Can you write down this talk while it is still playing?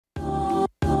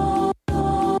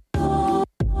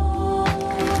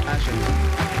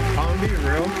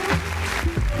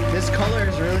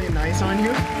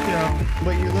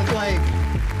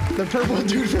The purple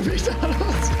dude from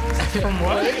McDonald's. From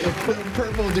what? The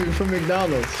purple dude from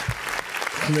McDonald's.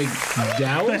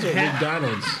 McDowell's or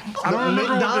McDonald's? I don't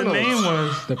remember what the name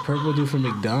was. The purple dude from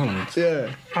McDonald's.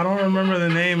 Yeah. I don't remember the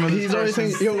name of this He's always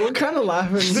person. saying, yo, what kind of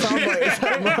laughing sound like is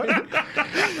that, Mark?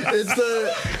 It's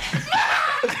the...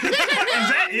 Is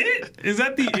that it? Is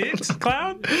that the it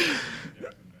clown?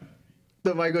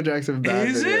 The Michael Jackson bad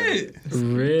Is video. it?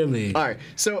 Really? All right.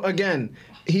 So, again,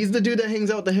 he's the dude that hangs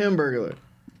out with the Hamburglar.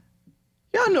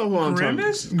 Y'all know who I'm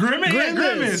Grimace? talking Grimace? Yeah,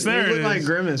 Grimace. There You it look like is.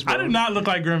 Grimace, bro. I do not look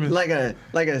like Grimace. Like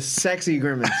a sexy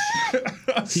Grimace.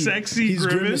 A sexy He's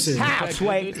Grimace?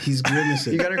 grimacing. He's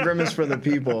grimacing. You got to grimace for the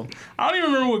people. I don't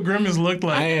even remember what Grimace looked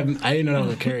like. I didn't know that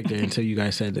was a character until you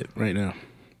guys said it right now.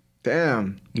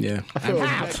 Damn. Yeah. I feel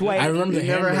I remember the you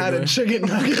never had a Hamburglar. chicken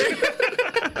nugget.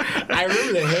 I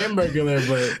remember the Hamburglar,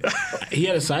 but he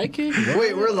had a sidekick?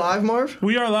 Wait, we're live, Marv?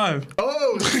 We are live.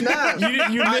 Oh, snap.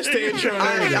 You missed the intro.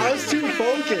 I was too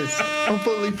focused. I'm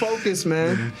fully focused,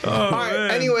 man. All right,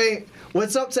 man. anyway,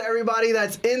 what's up to everybody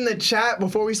that's in the chat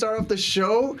before we start off the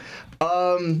show?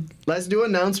 Let's do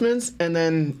announcements, and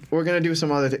then we're going to do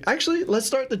some other things. Actually, let's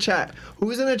start the chat.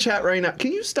 Who's in the chat right now?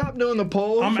 Can you stop doing the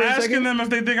poll I'm for a asking second? them if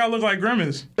they think I look like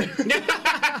Grimace.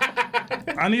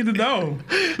 I need to know.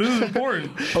 This is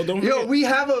important. Oh, don't Yo, forget. we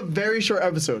have a very short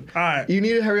episode. All right. You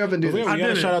need to hurry up and do We this. gotta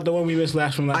did it. shout out the one we missed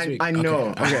from last week. I know.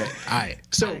 Okay. All right.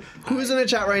 So, who's in the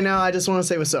chat right now? I just want to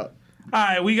say what's up. All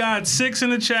right, we got 6 in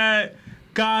the chat.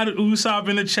 God Usopp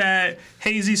in the chat.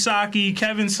 Hazy Saki,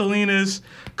 Kevin Salinas,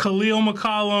 Khalil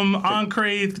McCollum,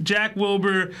 Ancraith, Jack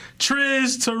Wilbur,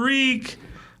 Triz, Tariq,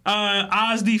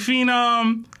 Ozzy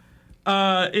Phenom,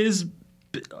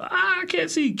 I can't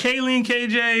see, Kayleen,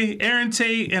 KJ, Aaron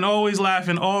Tate, and Always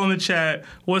Laughing, all in the chat.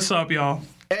 What's up, y'all?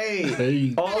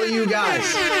 Hey, all of you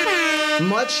guys.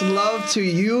 Much love to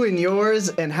you and yours,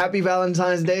 and happy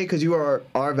Valentine's Day, because you are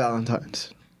our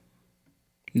Valentines.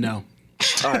 No.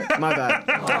 All right, my bad.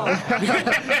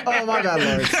 Oh, my bad,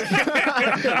 Lawrence.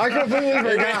 I completely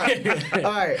forgot.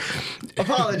 All right,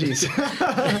 apologies.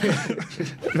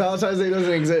 Valentine's Day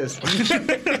doesn't exist.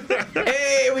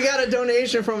 Hey, we got a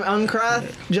donation from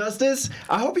Uncraft Justice.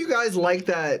 I hope you guys like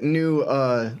that new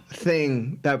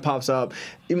thing that pops up.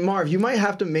 Marv, you might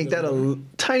have to make that a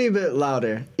tiny bit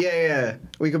louder. Yeah,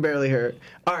 we could barely hear it.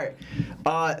 All right.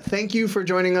 Thank you for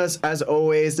joining us as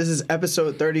always. This is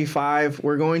episode 35.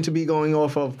 We're going to be going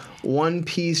off of One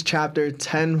Piece chapter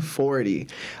 1040.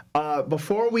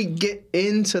 Before we get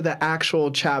into the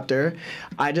actual chapter,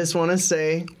 I just want to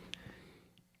say,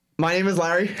 my name is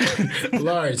Larry.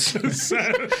 Lawrence. And this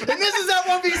is that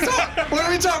One Piece Talk, where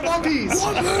we talk One Piece.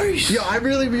 One Piece. Yo, I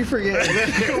really be forgetting.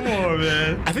 Come on,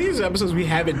 man. I think these episodes we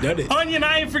haven't done it. Onion,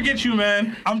 I ain't forget you,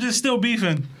 man. I'm just still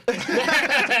beefing.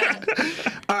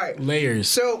 All right. Layers.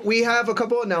 So we have a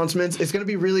couple announcements. It's going to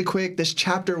be really quick. This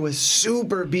chapter was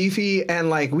super beefy, and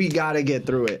we got to get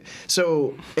through it.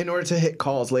 So in order to hit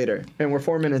calls later, and we're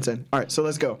 4 minutes in. All right, so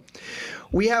let's go.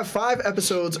 We have 5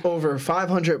 episodes over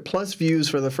 500 plus views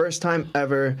for the first time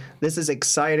ever. This is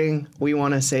exciting. We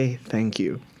want to say thank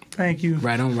you. Thank you.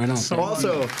 Right on. So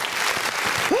Also,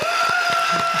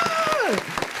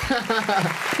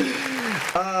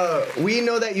 we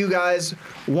know that you guys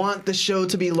want the show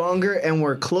to be longer, and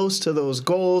we're close to those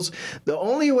goals. The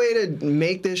only way to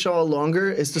make this show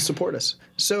longer is to support us.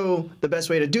 So the best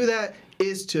way to do that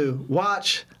is to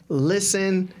watch,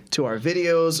 listen to our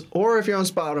videos, or if you're on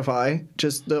Spotify,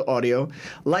 just the audio,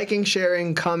 liking,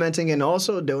 sharing, commenting, and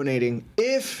also donating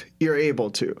if you're able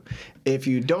to. If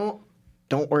you don't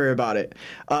worry about it.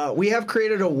 We have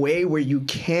created a way where you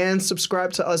can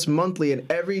subscribe to us monthly, and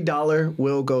every dollar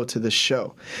will go to the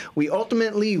show. We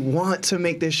ultimately want to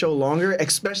make this show longer,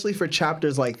 especially for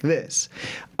chapters like this.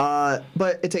 But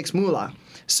it takes moolah.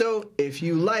 So if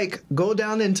you like, go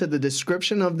down into the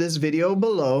description of this video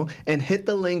below and hit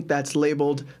the link that's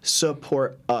labeled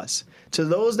Support Us. To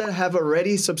those that have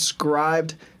already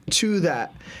subscribed to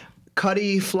that,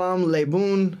 Cuddy, Flum,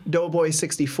 Leboon,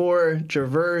 Doughboy64,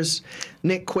 Traverse,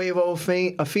 Nick Quavo,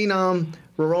 Phenom,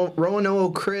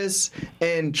 Roanoke Chris,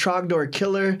 and Trogdor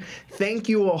Killer. Thank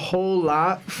you a whole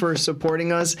lot for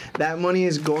supporting us. That money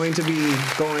is going to be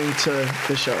going to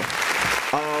the show.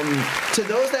 To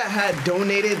those that had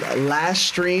donated last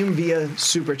stream via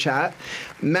Super Chat,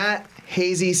 Matt,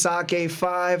 Hazy Sake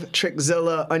 5,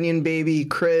 Trickzilla, Onion Baby,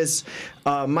 Chris,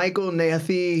 Michael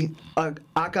Neathi,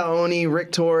 Akaoni,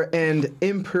 Rictor, and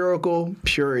Empirical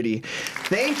Purity.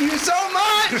 Thank you so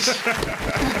much!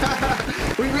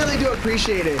 We really do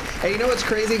appreciate it. And you know what's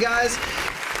crazy, guys?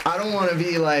 I don't want to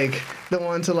be the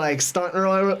one to like stunt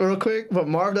real quick, but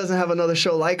Marv doesn't have another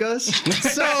show like us.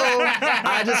 So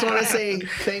I just want to say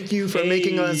thank you for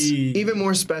making us even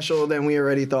more special than we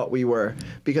already thought we were,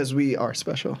 because we are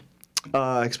special,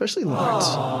 especially Lawrence.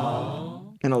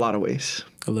 In a lot of ways.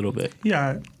 A little bit.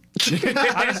 Yeah.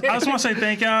 I just want to say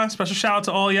thank y'all. Special shout out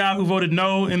to all y'all who voted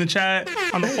no in the chat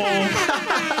on the poll.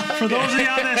 For those of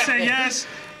y'all that said yes,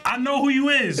 I know who you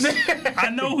is. I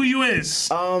know who you is.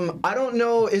 I don't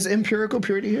know. Is Empirical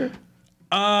Purity here?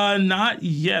 Not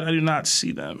yet. I do not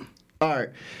see them. All right.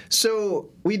 So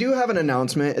we do have an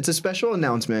announcement. It's a special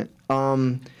announcement.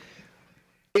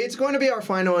 It's going to be our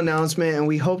final announcement, and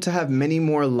we hope to have many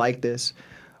more like this.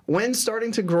 When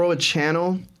starting to grow a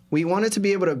channel, we wanted to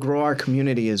be able to grow our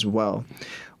community as well.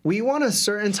 We want a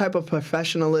certain type of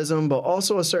professionalism, but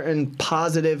also a certain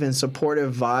positive and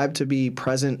supportive vibe to be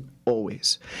present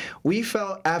always. We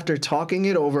felt, after talking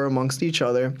it over amongst each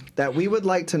other, that we would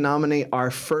like to nominate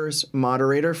our first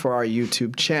moderator for our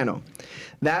YouTube channel.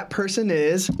 That person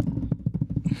is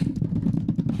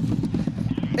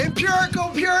Empirical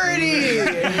Purity!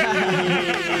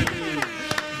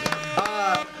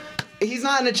 He's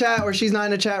not in the chat, or she's not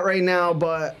in the chat right now,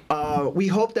 but we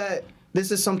hope that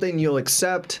this is something you'll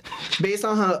accept based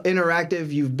on how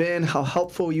interactive you've been, how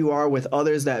helpful you are with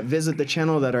others that visit the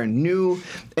channel that are new,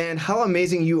 and how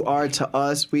amazing you are to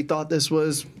us. We thought this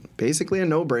was basically a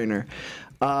no-brainer.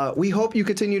 We hope you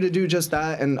continue to do just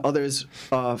that, and others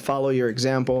follow your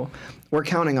example. We're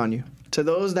counting on you. To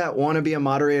those that want to be a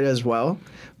moderator as well,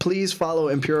 please follow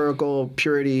Empirical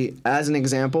Purity as an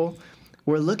example.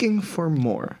 We're looking for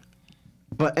more.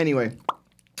 But anyway,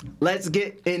 let's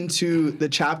get into the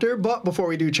chapter. But before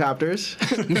we do chapters,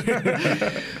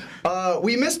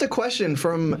 we missed a question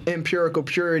from Empirical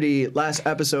Purity last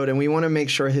episode, and we want to make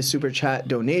sure his super chat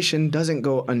donation doesn't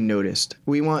go unnoticed.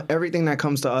 We want everything that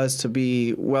comes to us to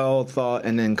be well thought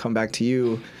and then come back to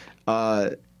you.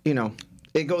 You know,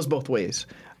 it goes both ways.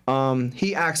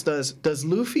 He asked us, does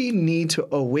Luffy need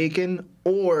to awaken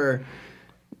or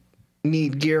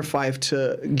need Gear 5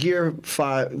 to Gear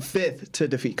 5th to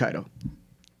defeat Kaido?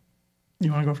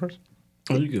 You want to go first?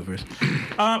 Oh, you go first.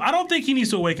 I don't think he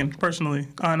needs to awaken, personally.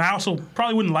 And I also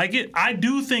probably wouldn't like it. I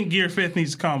do think Gear 5th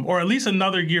needs to come, or at least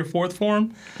another Gear 4th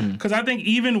form. Because I think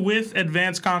even with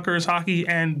Advanced Conqueror's Haki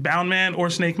and Bound Man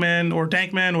or Snake Man or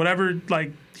Tank Man, whatever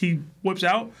like he whips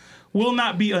out, will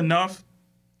not be enough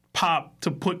pop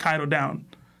to put Kaido down.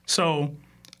 So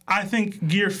I think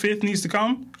Gear 5th needs to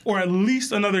come, or at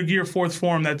least another Gear 4th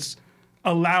form that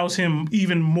allows him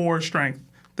even more strength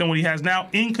than what he has now,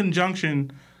 in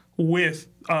conjunction with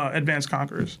Advanced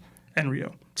Conquerors and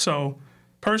Rio. So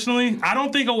personally, I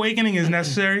don't think awakening is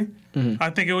necessary. I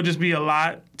think it would just be a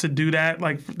lot to do that.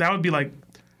 Like, that would be like,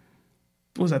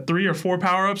 what was that, 3 or 4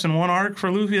 power-ups in one arc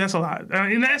for Luffy? That's a lot. I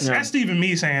mean, that's even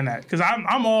me saying that, because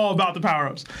I'm all about the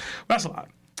power-ups. That's a lot.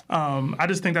 I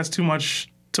just think that's too much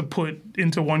to put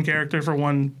into one character for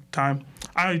one time.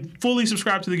 I fully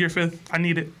subscribe to the Gear 5th. I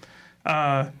need it.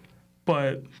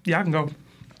 But yeah, I can go.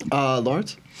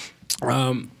 Lawrence?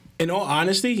 In all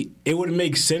honesty, it would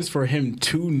make sense for him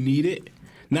to need it.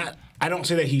 I don't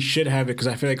say that he should have it, because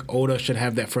I feel like Oda should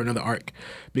have that for another arc,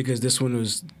 because this one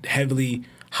was heavily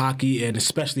Haki and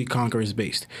especially Conquerors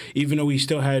based. Even though we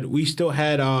still had,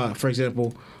 for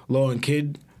example, Law and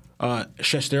Kid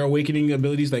stress their awakening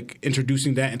abilities, like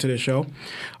introducing that into the show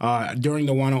during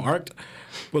the Wano arc.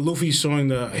 But Luffy's showing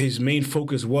his main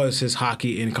focus was his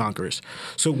Haki in Conquerors.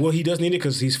 So he does need it,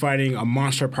 because he's fighting a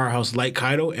monster powerhouse like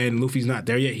Kaido, and Luffy's not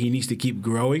there yet. He needs to keep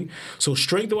growing. So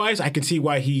strength-wise, I can see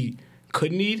why he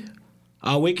could need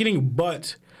awakening,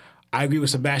 but I agree with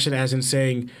Sebastian as in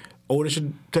saying Oda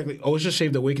should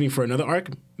save the awakening for another arc,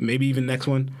 maybe even next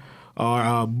one.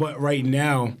 But right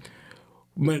now,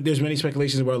 there's many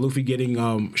speculations about Luffy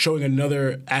getting showing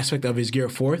another aspect of his Gear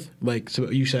 4th. Like, so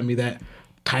you sent me that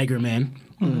Tiger Man.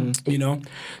 You know,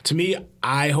 to me,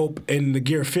 I hope in the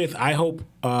Gear 5th, I hope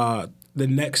the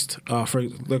next for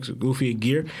Luffy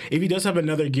Gear, if he does have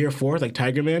another Gear 4th like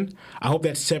Tiger Man, I hope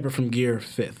that's separate from Gear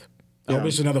 5th. I hope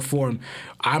it's another form.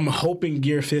 I'm hoping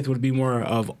Gear 5th would be more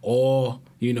of all,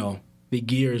 the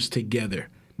gears together,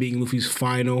 being Luffy's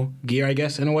final gear, I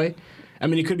guess, in a way. I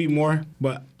mean, it could be more,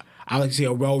 but I like to see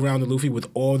a well-rounded Luffy with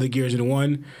all the gears in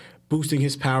one, boosting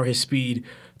his power, his speed,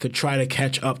 to try to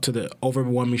catch up to the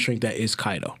overwhelming strength that is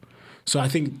Kaido. So I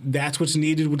think that's what's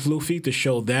needed with Luffy, to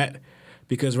show that,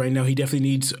 because right now he definitely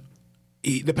needs...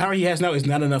 the power he has now is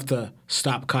not enough to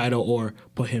stop Kaido or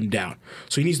put him down.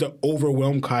 So he needs to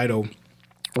overwhelm Kaido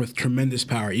with tremendous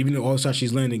power. Even though all the shots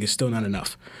she's landing is still not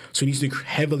enough. So he needs to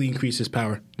heavily increase his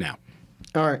power now.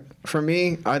 All right. For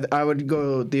me, I would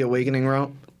go the awakening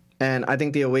route. And I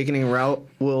think the awakening route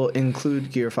will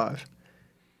include Gear 5.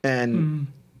 And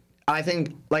I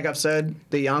think, like I've said,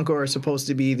 the Yonko are supposed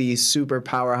to be these super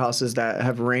powerhouses that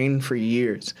have reigned for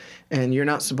years. And you're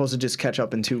not supposed to just catch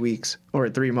up in 2 weeks or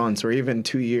 3 months or even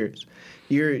 2 years.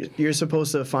 You're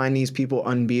supposed to find these people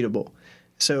unbeatable.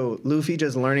 So Luffy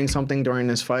just learning something during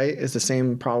this fight is the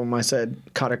same problem I said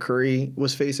Katakuri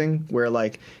was facing, where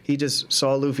like he just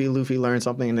saw Luffy learned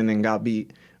something and then got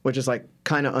beat, which is like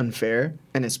kind of unfair,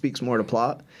 and it speaks more to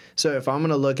plot. So if I'm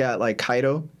gonna look at like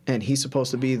Kaido and he's supposed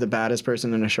to be the baddest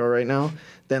person in the show right now,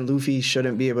 then Luffy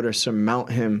shouldn't be able to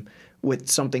surmount him with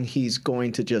something he's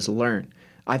going to just learn.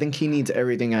 I think he needs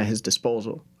everything at his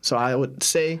disposal. So I would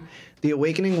say the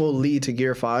awakening will lead to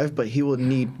Gear 5, but he will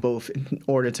need both in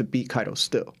order to beat Kaido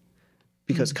still.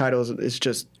 Because Kaido is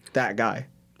just that guy.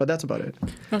 But that's about it.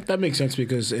 That makes sense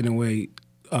because, in a way,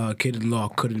 Kid and Law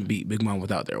couldn't beat Big Mom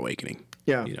without their awakening.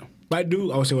 Yeah. You know. But I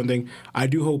will say one thing. I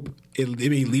do hope it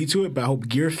may lead to it, but I hope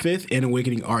Gear 5th and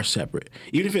Awakening are separate.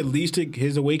 Even if it leads to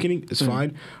his Awakening, it's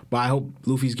fine. But I hope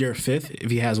Luffy's Gear 5th, if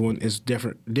he has one, is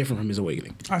different from his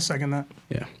Awakening. I second that.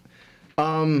 Yeah.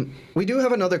 We do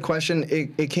have another question.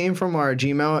 It came from our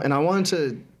Gmail,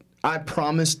 and I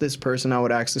promised this person I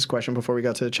would ask this question before we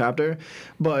got to the chapter,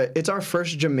 but it's our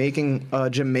first Jamaican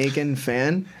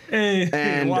fan. Hey,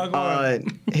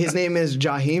 and his name is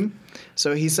Jahim.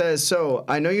 So he says, so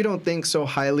I know you don't think so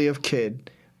highly of Kid.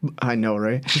 I know,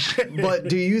 right? But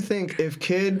do you think if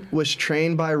Kid was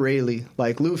trained by Rayleigh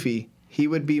like Luffy, he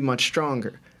would be much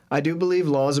stronger? I do believe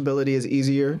Law's ability is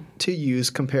easier to use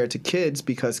compared to Kid's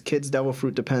because Kid's Devil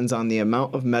Fruit depends on the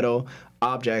amount of metal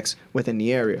objects within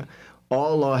the area.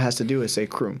 All Law has to do is say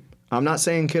Kroom. I'm not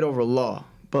saying Kid over Law,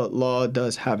 but Law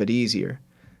does have it easier.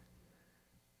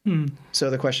 So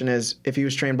the question is, if he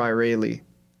was trained by Rayleigh,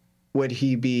 would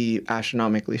he be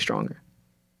astronomically stronger?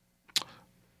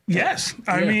 Yes.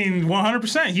 I mean,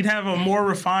 100%. He'd have a more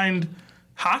refined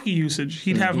hockey usage.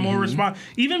 He'd have more response.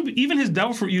 Even his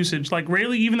Devil Fruit usage, like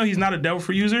Rayleigh, even though he's not a Devil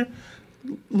Fruit user,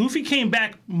 Luffy came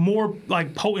back more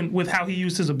like potent with how he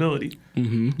used his ability.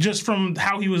 Just from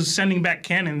how he was sending back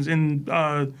cannons in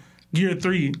Gear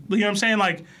 3. You know what I'm saying?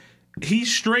 Like, he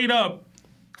straight up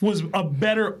was a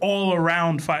better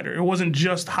all-around fighter. It wasn't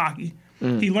just hockey.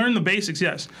 He learned the basics,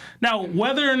 yes. Now,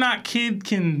 whether or not Kid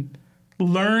can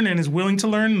learn and is willing to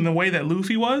learn in the way that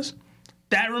Luffy was,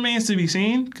 that remains to be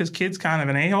seen because Kid's kind of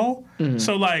an a-hole.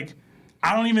 So, like,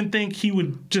 I don't even think he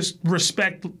would just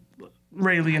respect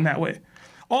Rayleigh in that way.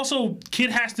 Also, Kid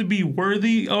has to be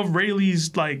worthy of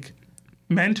Rayleigh's, like,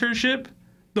 mentorship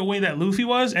the way that Luffy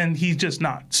was, and he's just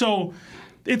not. So,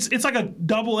 it's like a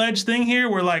double-edged thing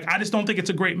here where, like, I just don't think it's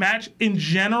a great match. In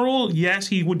general, yes,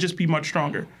 he would just be much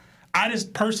stronger. I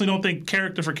just personally don't think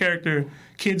character for character,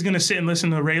 Kid's going to sit and listen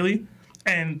to Rayleigh,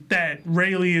 and that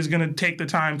Rayleigh is going to take the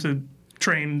time to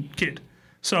train Kid.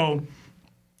 So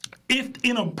if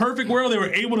in a perfect world they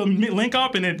were able to link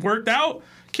up and it worked out,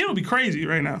 Kid would be crazy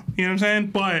right now. You know what I'm saying?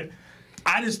 But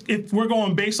if we're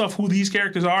going based off who these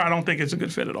characters are, I don't think it's a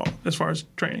good fit at all as far as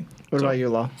training. What about you,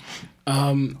 Law?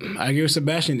 I agree with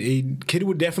Sebastian. A Kid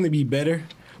would definitely be better,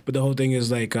 but the whole thing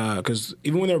is like, because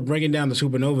even when they're breaking down the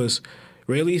supernovas,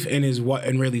 Rayleigh and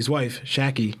Rayleigh's wife,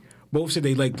 Shaki, both said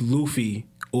they liked Luffy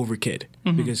over Kid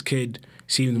because Kid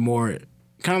seemed more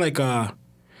kind of like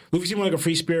Luffy seemed more like a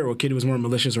free spirit, or Kid was more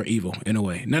malicious or evil in a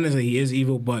way. Not necessarily he is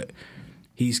evil, but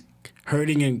he's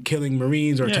hurting and killing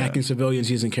Marines or attacking civilians.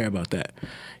 He doesn't care about that,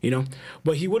 you know.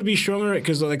 But he would be stronger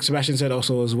because, like Sebastian said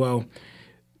also as well,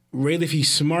 Rayleigh,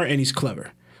 he's smart and he's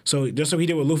clever. So just like he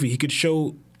did with Luffy, he could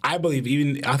show. I believe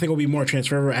I think it'll be more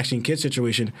transferable actually in Kid's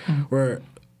situation where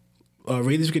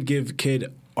Rayleigh could give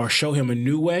Kid or show him a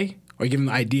new way or give him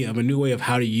the idea of a new way of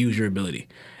how to use your ability.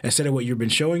 Instead of what you've been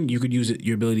showing, you could use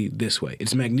your ability this way.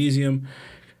 It's magnesium.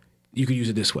 You could use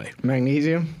it this way.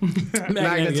 Magnesium?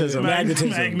 Magnetism.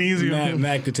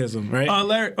 Magnetism, right?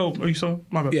 Larry, are you so?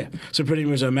 My bad. Yeah. So pretty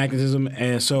much magnetism.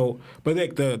 And so, but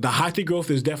like the hockey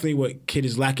growth is definitely what Kid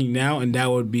is lacking now, and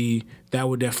that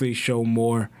would definitely show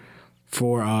more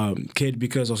for Kid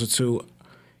because also too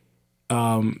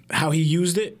how he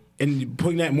used it and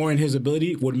putting that more in his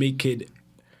ability would make Kid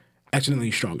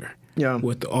exponentially stronger. Yeah.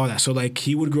 With all that. So like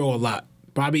he would grow a lot.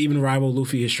 Probably even rival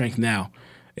Luffy his strength now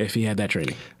if he had that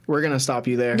training. We're going to stop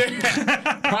you there.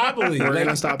 Probably. We're going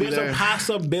to stop you there. There's a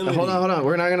possibility. Hold on.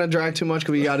 We're not going to drag too much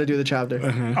because we got to do the chapter.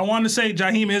 I wanted to say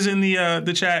Jaheim is in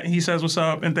the chat. He says what's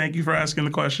up, and thank you for asking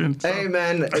the question. So. Hey,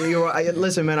 man.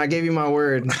 Listen, man, I gave you my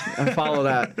word. I follow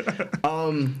that.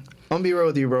 I'm going to be real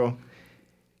with you, bro.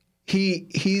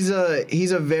 He's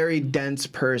a very dense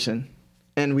person.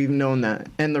 And we've known that.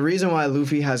 And the reason why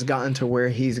Luffy has gotten to where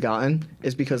he's gotten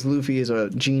is because Luffy is a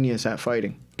genius at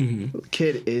fighting.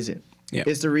 Kid isn't. Yeah.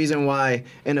 It's the reason why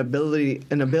an ability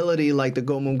like the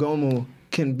Gomu Gomu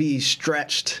can be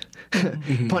stretched,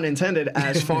 pun intended,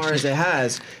 as far as it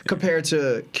has compared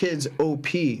to Kid's OP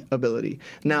ability.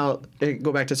 Now,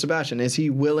 go back to Sebastian. Is he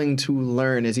willing to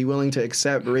learn? Is he willing to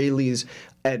accept Rayleigh's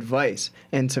advice?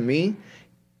 And to me,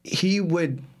 he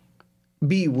would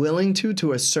be willing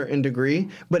to a certain degree,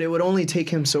 but it would only take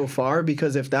him so far,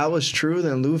 because if that was true,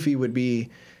 then Luffy would be,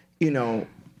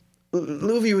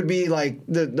 Luffy would be like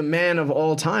the man of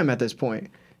all time at this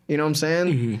point. You know what I'm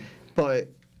saying? But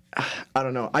I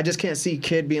don't know. I just can't see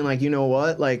Kid being like, you know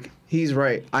what? Like, he's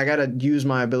right. I got to use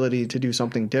my ability to do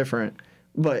something different.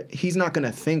 But he's not going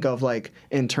to think of, like,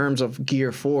 in terms of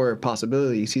Gear 4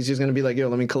 possibilities. He's just going to be like, yo,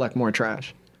 let me collect more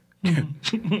trash.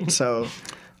 So...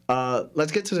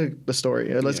 let's get to the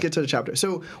story. Let's get to the chapter.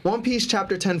 So One Piece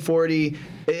chapter 1040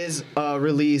 is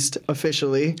released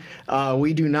officially.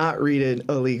 We do not read it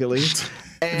illegally.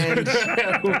 And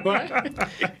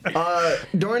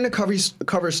during the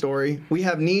cover story, we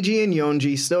have Niji and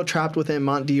Yonji still trapped within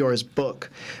Mont Dior's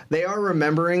book. They are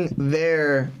remembering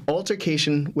their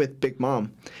altercation with Big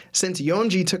Mom. Since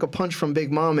Yonji took a punch from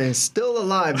Big Mom and is still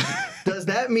alive, does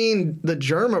that mean the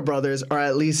Germa brothers are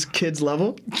at least Kid's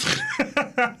level?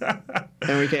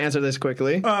 And we can answer this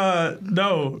quickly.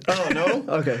 No. Oh, no?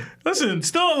 Okay. Listen,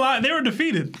 still alive. They were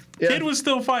defeated. Yeah. Kid was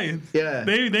still fighting. Yeah.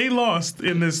 They lost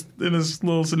in this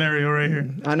little scenario right here.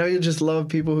 I know you just love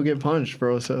people who get punched,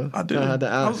 bro, so I do. I had to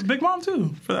ask. Big Mom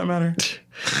too, for that matter.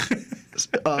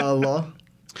 Law?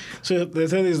 So the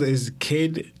thing is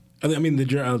Kid... I mean, the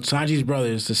Sanji's brother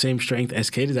is the same strength as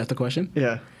Kid. Is that the question?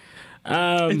 Yeah.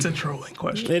 It's a trolling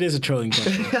question. It is a trolling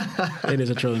question.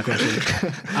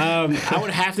 I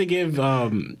would have to give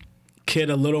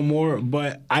Kid a little more,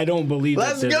 but I don't believe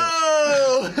Let's that.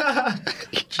 Go!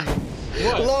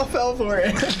 What? Law fell for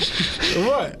it.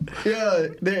 What? Yeah,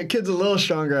 their Kid's a little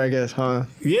stronger, I guess, huh?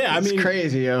 Yeah, It's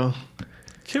crazy, yo.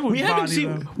 Kid would we haven't body seen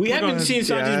them. Sanji's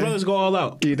Yeah. brothers go all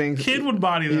out. Do you think Kid would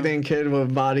body them. You think Kid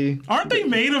would body? Aren't they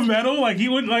made of metal? Like he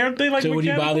would. Like aren't they like? So would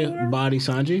he mechanical or whatever? body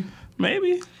Sanji?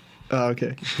 Maybe. Oh,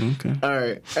 okay. Okay. All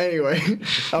right. Anyway,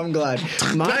 I'm glad.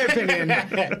 My opinion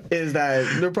is that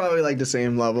they're probably like the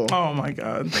same level. Oh my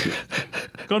god.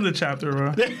 Go to the chapter,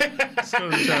 bro. Let's go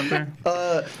to the chapter.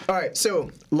 All right.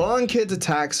 So Law and Kid's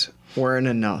attacks weren't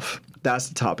enough. That's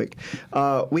the topic.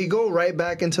 We go right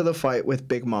back into the fight with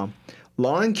Big Mom.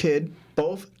 Law and Kid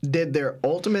both did their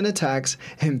ultimate attacks,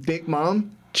 and Big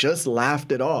Mom just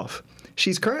laughed it off.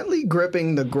 She's currently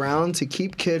gripping the ground to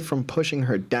keep Kid from pushing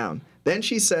her down. Then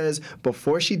she says,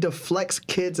 before she deflects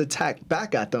Kid's attack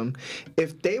back at them,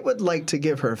 if they would like to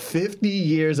give her 50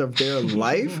 years of their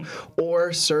life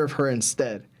or serve her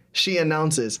instead. She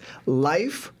announces,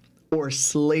 life or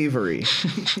slavery.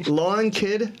 Law and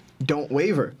Kid don't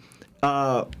waver.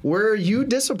 Were you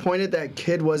disappointed that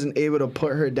Kid wasn't able to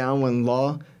put her down when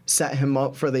Law set him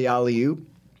up for the alley-oop?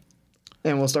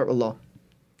 And we'll start with Law.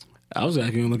 I was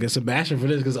actually going to look at Sebastian for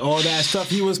this because all that stuff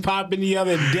he was popping the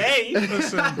other day,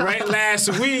 right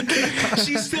last week,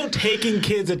 she's still taking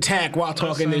Kid's attack while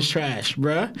talking this trash,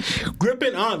 bruh.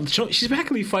 Gripping on. She's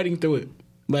practically fighting through it.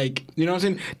 Like, you know what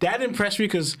I'm saying? That impressed me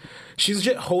because she's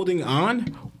just holding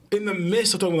on in the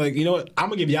midst of talking, like, you know what? I'm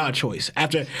going to give y'all a choice.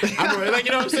 After, like,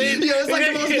 you know what I'm saying? Yo, it's like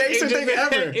the most gangster thing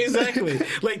ever. Exactly.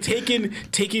 Like,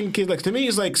 taking Kids, like, to me,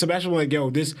 it's like Sebastian was like, yo,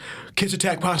 this Kid's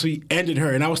attack possibly ended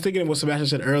her. And I was thinking of what Sebastian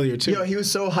said earlier, too. Yo, he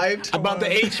was so hyped. About the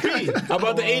HP.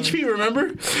 About the HP,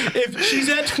 remember? If she's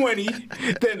at 20,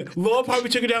 then Law probably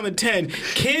took her down to 10.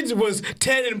 Kids was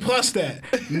 10 and plus that.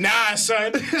 Nah,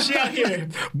 son. She out here.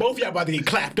 Both y'all about to get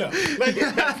clapped up. Like,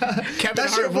 Kevin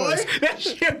That's Hart your boy? voice.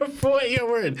 That's your boy,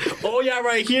 your word. All y'all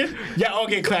right here, y'all all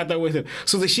get clapped up with him.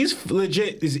 So like, she's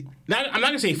legit. I'm not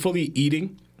going to say fully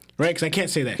eating. Right, because I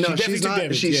can't say that. No, she definitely she's took not.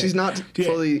 damage. She's not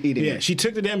fully eating. Yeah, she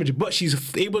took the damage, but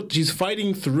she's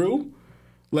fighting through,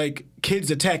 like, Kid's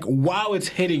attack while it's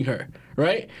hitting her.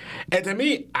 Right, and to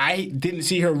me, I didn't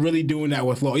see her really doing that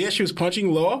with Law. Yes, she was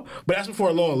punching Law, but that's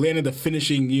before Law landed the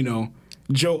finishing,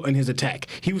 jolt in his attack.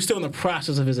 He was still in the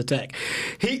process of his attack.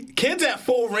 Kid's at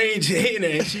full range hitting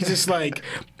it, and she's just like,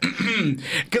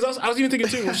 because I was even thinking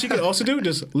too, what she could also do,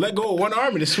 just let go of one arm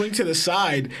and just swing to the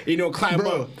side, climb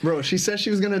up. Bro, she said she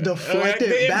was gonna deflect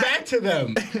it back to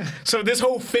them. So this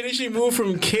whole finishing move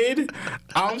from Kid,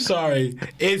 I'm sorry,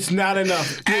 it's not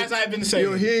enough. As I've been saying,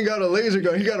 Yo, he ain't got a laser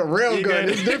gun. He got a rail gun.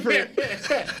 It's different.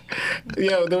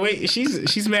 Yo, the way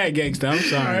she's mad gangsta. I'm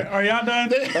sorry. Are y'all done?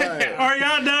 right. Are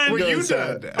y'all done? Were you done?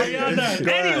 Are y'all done?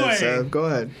 Go Anyway, ahead, Seb. Go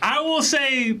ahead. I will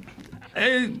say,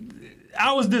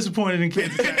 I was disappointed in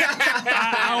Kid's attack.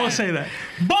 I will say that.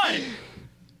 But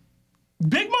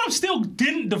Big Mom still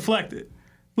didn't deflect it.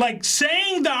 Like,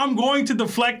 saying that I'm going to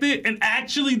deflect it and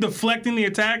actually deflecting the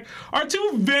attack are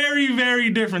two very, very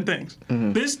different things.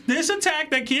 This attack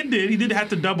that Kid did, he did have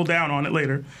to double down on it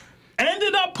later,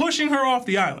 ended up pushing her off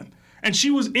the island. And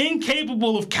she was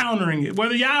incapable of countering it.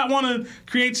 Whether y'all want to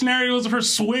create scenarios of her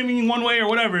swimming one way or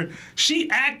whatever, she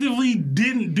actively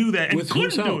didn't do that and With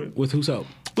whose couldn't do help? it. With whose help?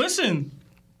 Listen,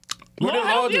 What law did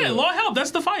help, Law do? yeah, law help.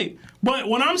 That's the fight. But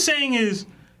what I'm saying is,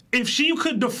 if she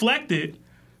could deflect it,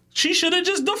 she should have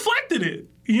just deflected it.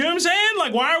 You know what I'm saying?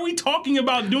 Like, why are we talking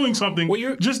about doing something?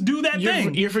 Well, just do that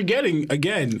thing. You're forgetting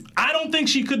again. I don't think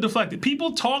she could deflect it.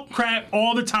 People talk crap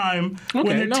all the time when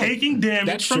they're taking damage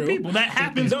That's from true. people. That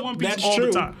happens in One Piece That's all true.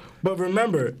 the time. But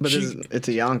remember, But it's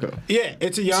a Yonko. yeah,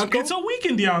 it's a Yonko. It's a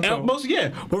weakened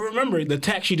Yonko. But remember, the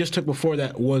attack she just took before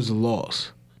that was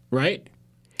Law's, right?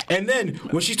 And then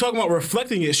when she's talking about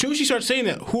reflecting it, as soon as she starts saying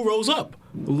that, who rose up?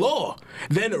 Law.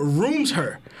 Then rooms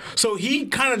her. So he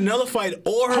kind of nullified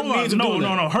all her means of doing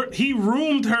that. No. He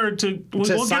roomed her to. We'll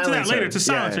get to that silence later. her. To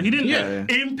silence her. He didn't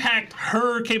impact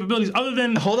her capabilities other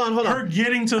than Hold on. her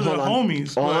getting to the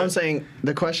homies. All But- I'm saying,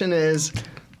 the question is,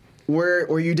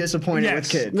 were you disappointed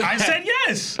yes. with Kid? I said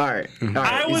yes. All right.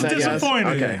 I You was said yes?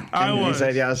 disappointed. Okay. I You was.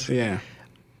 said yes. Yeah.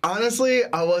 Honestly,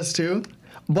 I was too,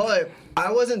 but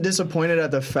I wasn't disappointed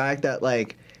at the fact that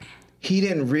like he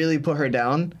didn't really put her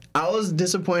down. I was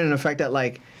disappointed in the fact that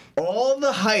like all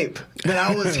the hype that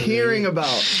I was hearing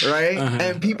about, right?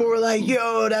 And people were like,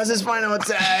 "Yo, that's his final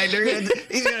attack.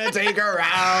 He's gonna take her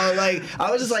out." Like I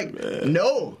was just like,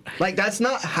 "No, like that's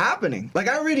not happening." Like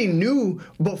I already knew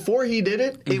before he did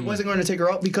it, it wasn't going to take her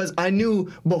out because I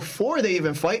knew before they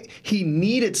even fight, he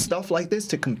needed stuff like this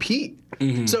to compete.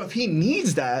 So if he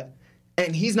needs that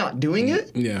and he's not doing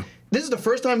it, Yeah. this is the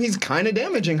first time he's kind of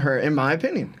damaging her, in my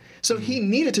opinion. So he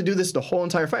needed to do this the whole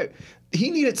entire fight.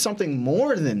 He needed something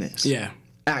more than this. Yeah.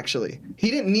 Actually, he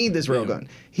didn't need this railgun.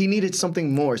 He needed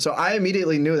something more. So I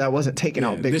immediately knew that wasn't taking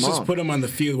out Big This Mom. just put him on the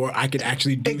field where I could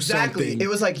actually do Exactly. something. It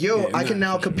was like, yo, I can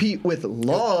now compete with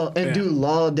Law and do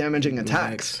Law damaging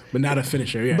attacks. But not a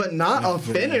finisher, yeah. But not a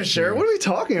finisher. What are we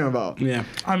talking about? Yeah.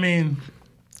 I mean,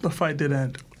 the fight did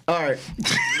end. All right.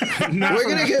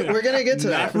 we're gonna get to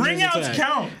that. Ring outs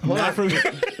count. Not from,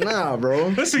 Nah, bro.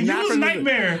 Listen, you Not was from the-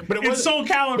 Nightmare but it in wasn't- Soul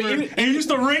Calibur, but even- and you used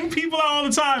to ring people out all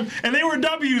the time, and they were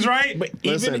W's, right? but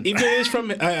Listen. even if it's from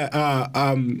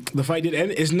the fight did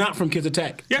end, it's not from Kid's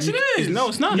attack. Yes, it is. No,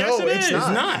 it's not. No, Yes, it it's is. not.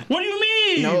 It's not. What do you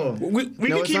mean? No. We No,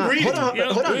 can it's keep not. reading.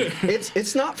 Hold on.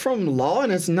 It's not from Law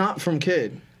and it's not from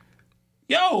Kid.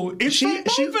 Yo, it's from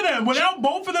both of them. Without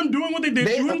both of them doing what they did,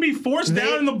 she wouldn't be forced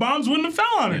down and the bombs wouldn't have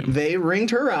fell on him. They ringed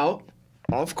her out,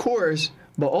 of course,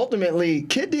 but ultimately,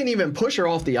 Kid didn't even push her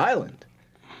off the island.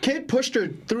 Kid pushed her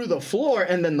through the floor,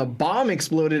 and then the bomb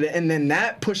exploded, and then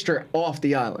that pushed her off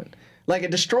the island. Like,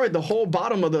 it destroyed the whole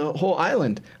bottom of the whole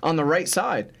island on the right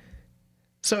side.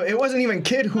 So it wasn't even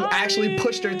Kid who actually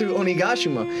pushed her through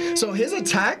Onigashima. So his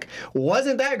attack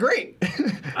wasn't that great.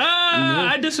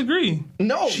 I disagree.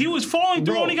 No. She was falling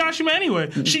through Bro. Onigashima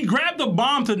anyway. She grabbed the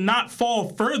bomb to not fall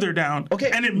further down. Okay,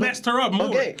 and it but- messed her up more.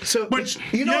 Okay, so but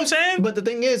you know what I'm saying? But the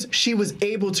thing is, she was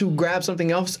able to grab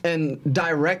something else and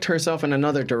direct herself in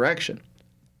another direction,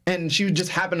 and she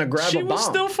just happened to grab she a bomb. was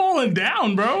still falling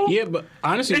down, bro. Yeah, but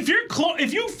honestly, If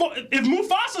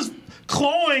Mufasa's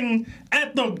clawing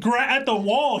at the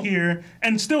wall here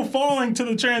and still falling to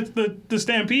the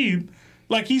stampede,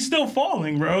 like he's still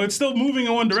falling, bro. It's still moving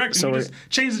in one direction. So you just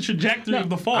change the trajectory of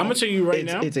the fall. I'm gonna tell you right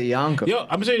now. It's a Yonko. Yo, I'm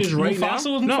gonna tell you this right Mufasa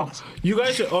now. was No, Mufasa. you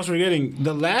guys are also forgetting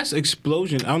the last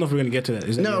explosion. I don't know if we're gonna get to that.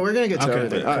 Is that No, it? we're gonna get to Okay,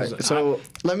 everything. All right, so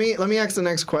let me ask the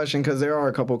next question because there are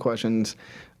a couple questions.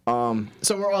 So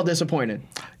we're all disappointed.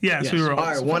 yes, we were all. All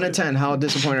right, 1 to 10. How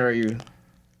disappointed are you?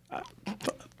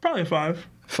 Probably a 5.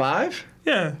 5?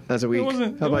 Yeah. That's a week. It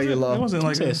wasn't, How it about you, wasn't- Lo? It wasn't I'd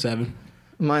like say a that. 7.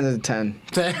 Mine is a 10.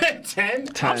 10?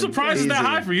 I'm surprised it's that Easy.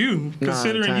 high for you,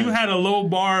 considering 10. you had a low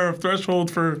bar of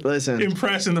threshold for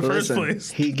impress in the first Listen,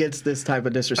 place. he gets this type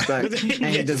of disrespect, and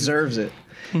he deserves it.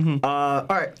 All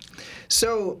right.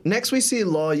 So next we see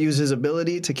Law use his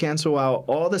ability to cancel out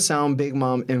all the sound Big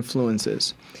Mom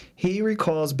influences. He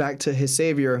recalls back to his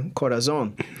savior,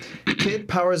 Corazon. Kid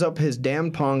powers up his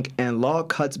damned punk, and Law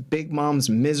cuts Big Mom's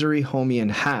misery homie in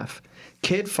half.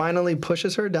 Kid finally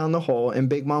pushes her down the hole, and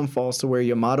Big Mom falls to where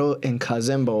Yamato and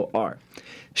Kazembo are.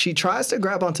 She tries to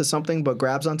grab onto something, but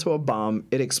grabs onto a bomb.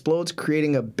 It explodes,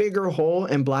 creating a bigger hole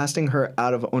and blasting her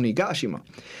out of Onigashima.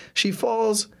 She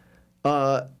falls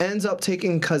ends up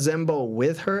taking Kazembo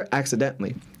with her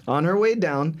accidentally. On her way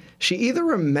down, she either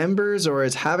remembers or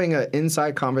is having an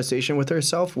inside conversation with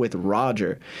herself with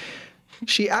Roger.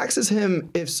 She asks him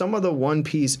if some of the One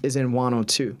Piece is in Wano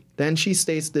too. Then she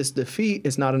states this defeat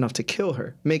is not enough to kill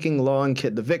her, making Law and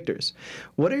Kid the victors.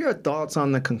 What are your thoughts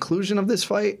on the conclusion of this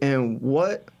fight and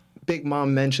what Big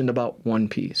Mom mentioned about One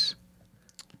Piece?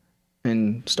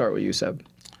 And start with you, Seb.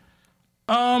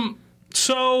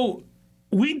 So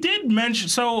we did mention,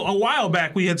 so a while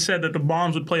back we had said that the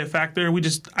bombs would play a factor.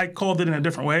 I called it in a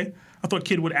different way. I thought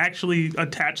Kid would actually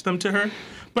attach them to her.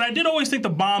 But I did always think the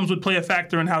bombs would play a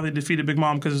factor in how they defeated Big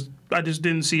Mom because I just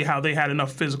didn't see how they had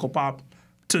enough physical pop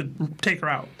to take her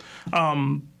out.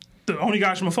 The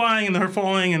Onigashima flying and her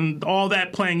falling and all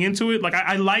that playing into it, like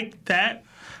I liked that.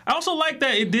 I also like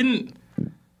that it didn't,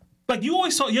 like you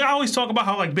always talk about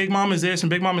how like Big Mom is this and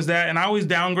Big Mom is that, and I always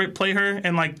play her,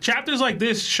 and like chapters like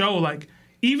this show like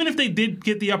even if they did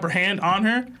get the upper hand on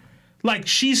her, like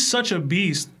she's such a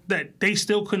beast that they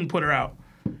still couldn't put her out.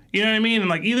 You know what I mean? And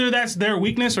like either that's their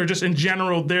weakness or just in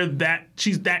general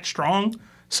she's that strong.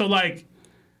 So like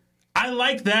I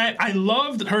like that. I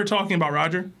loved her talking about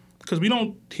Roger because we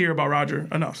don't hear about Roger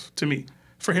enough to me.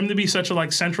 For him to be such a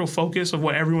like central focus of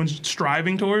what everyone's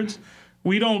striving towards,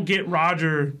 we don't get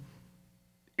Roger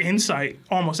insight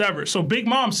almost ever. So Big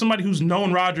Mom, somebody who's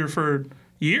known Roger for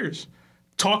years,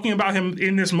 talking about him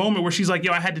in this moment where she's like,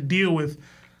 yo, I had to deal with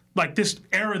like this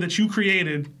era that you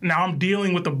created. Now I'm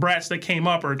dealing with the brats that came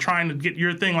up or trying to get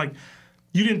your thing. Like,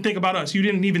 you didn't think about us. You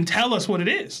didn't even tell us what it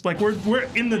is. Like, we're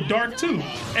in the dark too.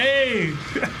 Hey.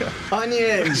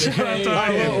 Onion. Shout out to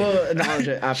Onion. We'll acknowledge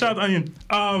it after. Shout out to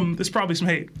Onion. There's probably some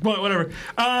hate, but whatever.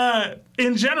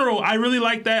 In general, I really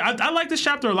like that. I like this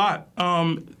chapter a lot.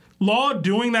 Law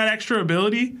doing that extra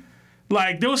ability.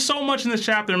 Like, there was so much in this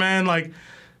chapter, man. Like,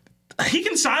 he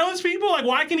can silence people. Like,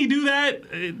 why can he do that?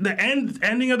 The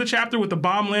ending of the chapter with the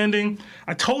bomb landing.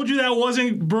 I told you that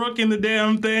wasn't Brook in the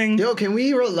damn thing. Yo, can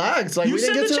we relax? Like, You we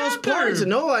didn't said get to the those chapter. parts.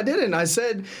 No, I didn't. I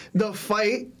said the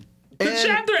fight. The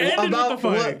chapter ended with the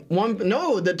fight.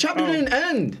 No, the chapter didn't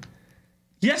end.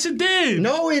 Yes, it did.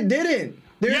 No, it didn't.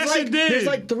 Yes, it did. There's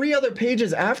like 3 other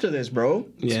pages after this, bro.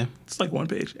 Yeah. It's like 1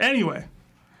 page. Anyway,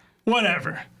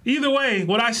 whatever. Either way,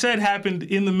 what I said happened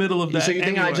in the middle of that. So you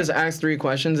think I just asked 3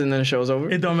 questions and then the show's over?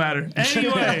 It don't matter.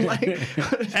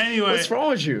 Anyway, what's wrong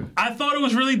with you? I thought it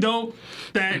was really dope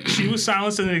that she was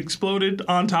silenced and it exploded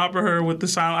on top of her with the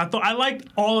silence. I liked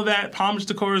all of that. Homage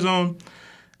to Corazon.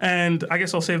 And I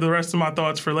guess I'll save the rest of my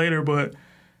thoughts for later, but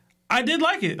I did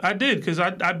like it. I did, because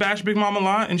I bashed Big Mom a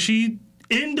lot, and she,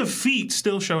 in defeat,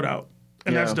 still showed out.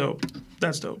 And that's dope.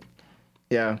 That's dope.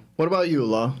 Yeah. What about you,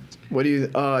 Law? What do you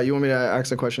you want me to ask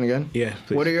the question again? Yeah,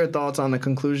 please. What are your thoughts on the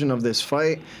conclusion of this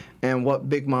fight and what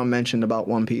Big Mom mentioned about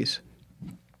One Piece?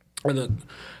 The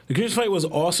Grease fight was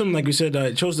awesome. Like we said,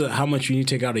 it shows how much you need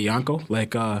to take out a Yonko.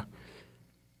 Like, to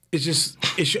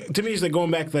me, it's like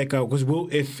going back, like, because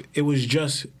if it was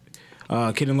just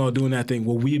Kid and Law doing that thing,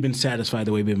 will we have been satisfied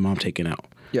the way Big Mom taken out?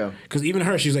 Yeah. Because even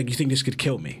her, she's like, you think this could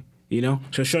kill me? You know?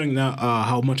 So showing now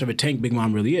how much of a tank Big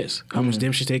Mom really is. How much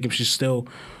damage she's taking, she's still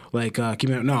like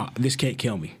keeping it. No, this can't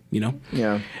kill me. You know?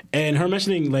 Yeah. And her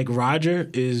mentioning like Roger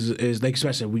is like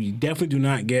I said, we definitely do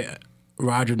not get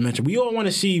Roger mentioned. We all want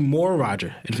to see more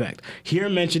Roger, in fact. Hear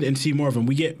him mentioned and see more of him.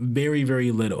 We get very,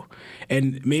 very little.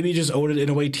 And maybe just Oda, in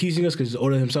a way, teasing us because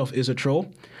Oda himself is a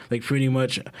troll. Like, pretty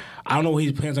much, I don't know what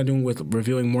he plans on doing with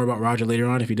revealing more about Roger later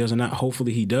on, if he does or not.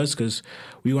 Hopefully he does, because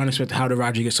we want to expect how did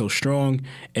Roger get so strong,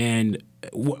 and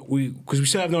because we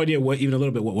still have no idea even a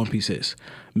little bit what One Piece is.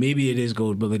 Maybe it is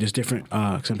gold, but like, there's different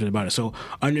assumptions about it. So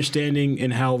understanding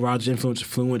and how Roger's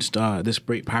influenced this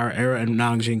great pirate era, and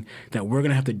acknowledging that we're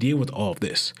gonna have to deal with all of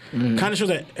this, kind of shows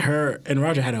that her and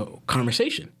Roger had a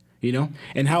conversation, you know,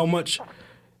 and how much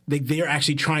they're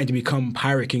actually trying to become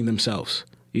Pirate King themselves.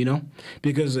 You know,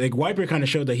 because like Wiper kind of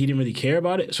showed that he didn't really care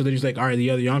about it, so they're just like, all right, the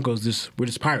other Yonkos, we're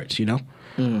just pirates, you know.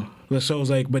 So it's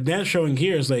like, but then showing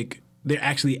here is like they're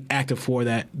actually active for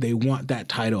that. They want that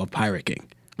title of Pirate King.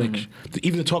 Like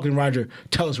even the talking Roger,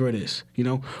 tell us where it is, you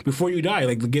know, before you die.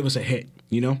 Like give us a hint,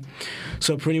 you know.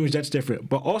 So pretty much that's different.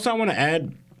 But also I want to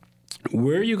add,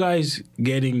 where are you guys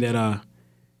getting that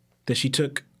she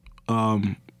took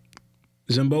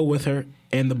Zimbo with her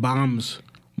and the bombs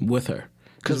with her?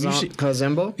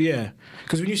 Kazembo? Yeah.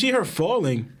 Because when you see her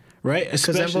falling, right?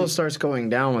 Kazembo starts going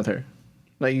down with her.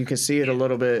 Like, you can see it a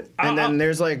little bit. And then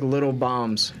there's, like, little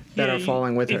bombs that are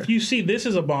falling with her. If you see, this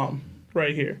is a bomb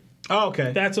right here. Oh,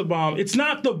 okay. That's a bomb. It's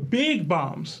not the big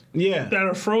bombs. Yeah. That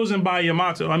are frozen by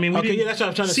Yamato. I mean, we didn't that's what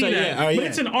I'm trying to see say. that. Yeah. But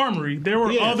it's an armory. There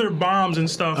were other bombs and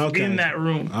stuff in that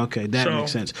room. Okay, that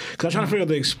makes sense. Because I'm trying to figure out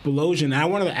the explosion. I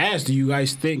wanted to ask, do you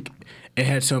guys think it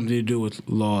had something to do with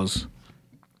Law's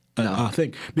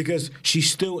thing? Because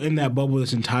she's still in that bubble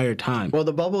this entire time. Well,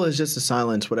 the bubble is just to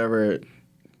silence whatever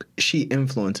she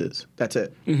influences. That's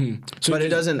it. Mm-hmm. So but it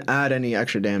doesn't add any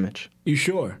extra damage. You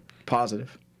sure?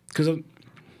 Positive. Because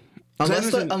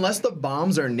unless the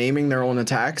bombs are naming their own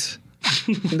attacks,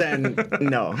 then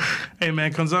no. Hey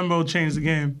man, Konzumbo changed the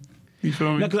game. You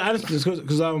feel me? No, I'm just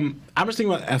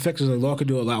thinking about effects. Like Law could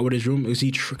do a lot with his room. Is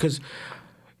he because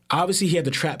obviously he had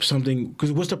to trap something.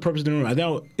 Because what's the purpose of the room? I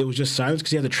thought it was just silence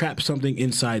because he had to trap something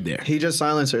inside there. He just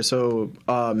silenced her, so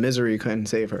Misery couldn't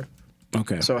save her.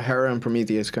 Okay. So Hera and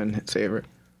Prometheus couldn't save her.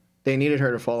 They needed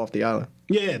her to fall off the island.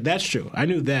 Yeah, that's true. I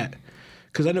knew that.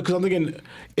 Because I'm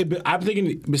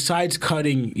thinking besides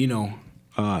cutting,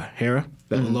 Hera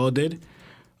that Law did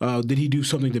he do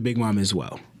something to Big Mom as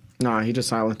well? Nah, he just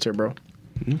silenced her, bro.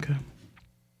 Okay,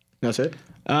 that's it.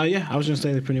 Yeah, I was gonna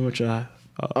say that pretty much. The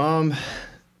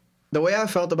way I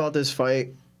felt about this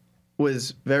fight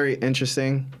was very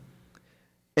interesting.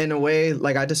 In a way,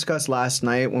 like I discussed last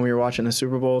night when we were watching the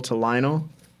Super Bowl to Lionel,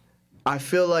 I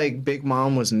feel like Big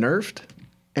Mom was nerfed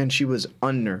and she was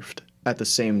unnerfed at the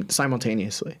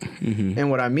simultaneously. Mm-hmm.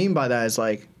 And what I mean by that is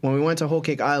like when we went to Whole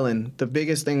Cake Island, the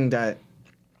biggest thing that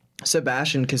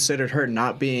Sebastian considered her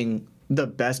not being the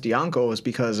best Yonko was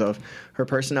because of her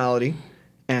personality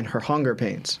and her hunger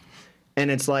pains.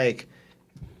 And it's like,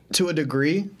 to a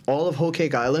degree, all of Whole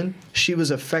Cake Island, she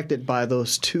was affected by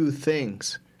those two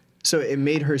things. So it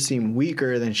made her seem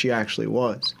weaker than she actually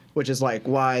was, which is like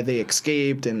why they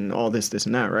escaped and all this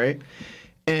and that, right?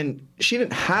 And she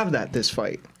didn't have that this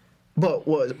fight. But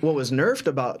what was nerfed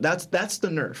about, that's the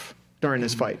nerf during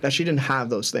this fight, that she didn't have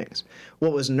those things.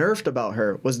 What was nerfed about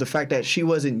her was the fact that she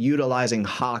wasn't utilizing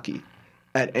Haki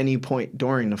at any point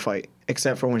during the fight,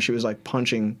 except for when she was like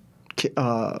punching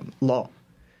Law.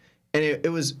 And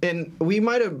it was, and we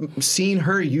might have seen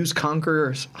her use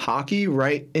Conqueror's Haki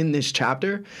right in this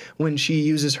chapter when she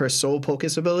uses her soul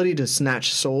focus ability to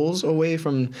snatch souls away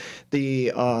from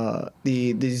the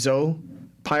Zo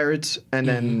pirates and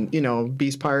then,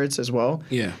 Beast pirates as well.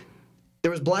 Yeah.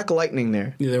 There was black lightning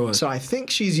there. Yeah, there was. So I think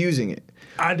she's using it.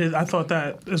 I thought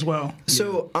that as well.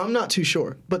 So I'm not too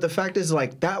sure. But the fact is,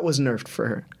 like, that was nerfed for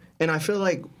her. And I feel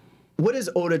like, what is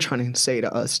Oda trying to say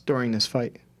to us during this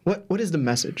fight? What is the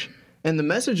message? And the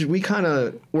message we kind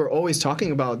of were always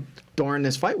talking about during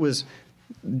this fight was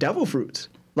devil fruits.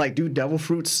 Like, do devil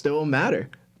fruits still matter?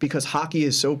 Because Haki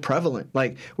is so prevalent.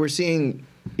 Like, we're seeing,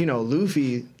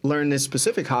 Luffy learn this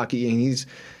specific Haki, and he's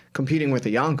competing with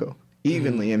the Yonko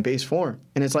evenly in base form.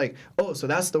 And it's like, oh, so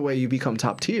that's the way you become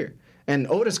top tier. And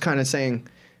Oda's kind of saying,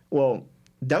 well,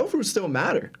 devil fruits still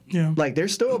matter. Yeah. Like,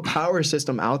 there's still a power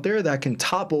system out there that can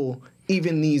topple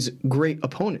even these great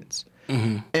opponents.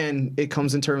 Mm-hmm. And it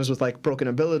comes in terms with like broken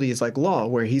abilities like Law,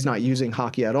 where he's not using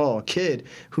Haki at all. Kid,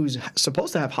 who's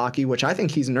supposed to have Haki, which I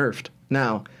think he's nerfed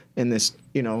now in this,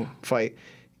 fight,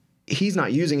 he's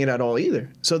not using it at all either.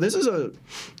 So this is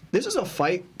a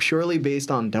fight purely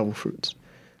based on devil fruits.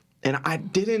 And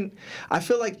I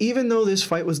feel like even though this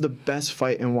fight was the best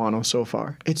fight in Wano so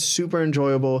far, it's super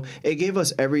enjoyable. It gave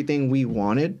us everything we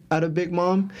wanted out of Big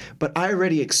Mom, but I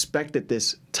already expected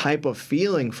this type of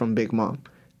feeling from Big Mom.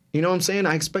 You know what I'm saying?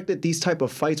 I expected these type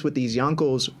of fights with these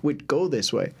Yonkos would go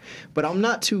this way. But I'm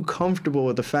not too comfortable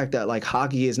with the fact that like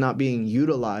Haki is not being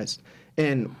utilized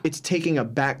and it's taking a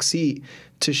back seat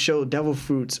to show devil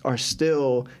fruits are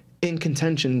still in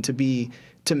contention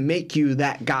to make you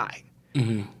that guy.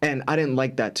 Mm-hmm. And I didn't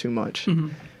like that too much. Mm-hmm.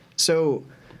 So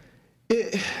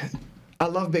I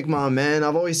love Big Mom, man.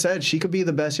 I've always said she could be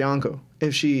the best Yonko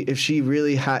if she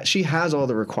really she has all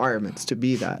the requirements to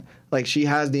be that. Like, she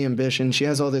has the ambition. She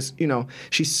has all this,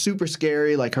 she's super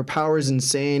scary. Like, her power is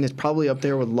insane. It's probably up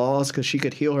there with Law's because she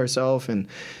could heal herself. And,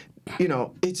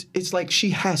 it's like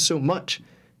she has so much.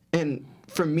 And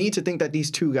for me to think that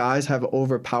these two guys have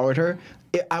overpowered her,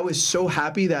 I was so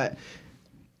happy that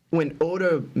when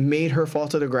Oda made her fall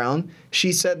to the ground,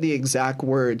 she said the exact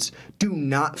words, "Do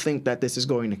not think that this is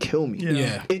going to kill me."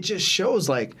 Yeah. It just shows,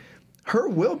 like, her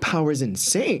willpower is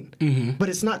insane, but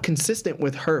it's not consistent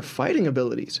with her fighting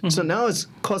abilities. Mm-hmm. So now it's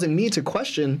causing me to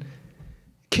question,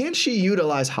 can she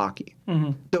utilize Haki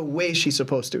the way she's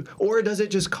supposed to? Or does it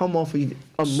just come off of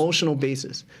emotional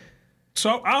basis?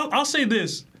 So I'll say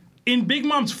this. In Big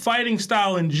Mom's fighting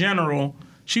style in general,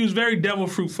 she was very devil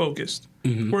fruit focused.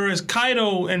 Mm-hmm. Whereas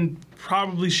Kaido and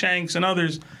probably Shanks and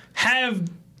others have,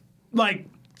 like,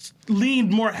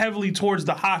 leaned more heavily towards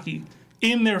the hockey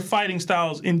in their fighting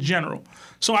styles in general.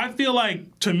 So I feel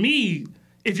like, to me,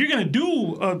 if you're gonna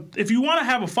if you want to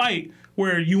have a fight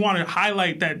where you want to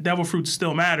highlight that devil fruits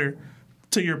still matter,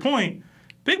 to your point,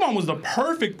 Big Mom was the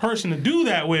perfect person to do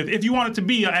that with if you want it to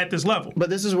be at this level. But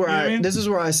this is where this is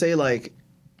where I say, like,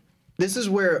 this is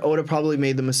where Oda probably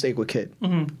made the mistake with Kid.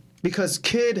 Because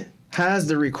Kid has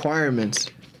the requirements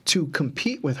to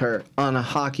compete with her on a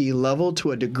hockey level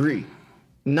to a degree.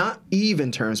 Not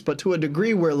even terms, but to a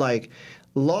degree where, like,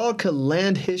 Law could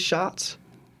land his shots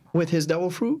with his devil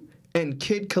fruit, and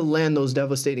Kid could land those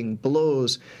devastating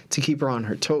blows to keep her on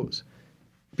her toes.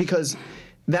 Because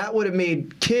that would have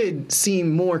made Kid seem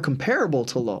more comparable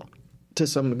to Law to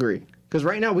some degree. Because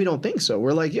right now we don't think so.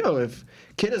 We're like, yo, if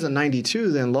Kid is a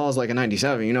 92, then Law's like a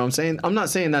 97. You know what I'm saying? I'm not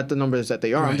saying that the numbers that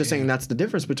they are. I'm just saying that's the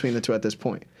difference between the two at this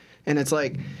point. And it's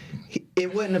like,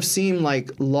 it wouldn't have seemed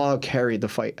like Law carried the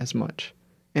fight as much.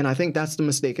 And I think that's the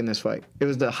mistake in this fight. It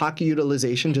was the hockey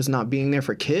utilization just not being there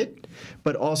for Kid,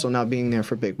 but also not being there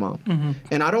for Big Mom.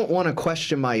 And I don't want to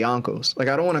question my Yonkos. Like,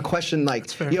 I don't want to question, like,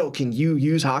 yo, can you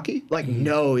use hockey? Like,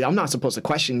 no, I'm not supposed to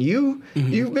question you.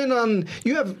 You've been on,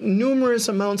 you have numerous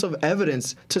amounts of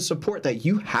evidence to support that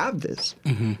you have this.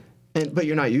 But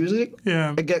you're not using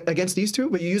it against these two,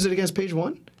 but you use it against Page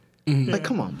One? Like,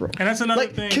 come on, bro. And that's another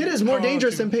thing. Kid is more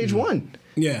dangerous than Page One.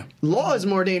 Yeah. Law is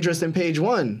more dangerous than Page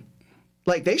One.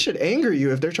 Like, they should anger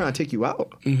you if they're trying to take you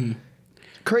out.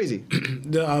 Crazy.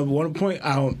 The one point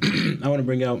I want to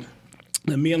bring out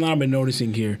that me and Lon have been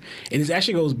noticing here, and it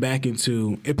actually goes back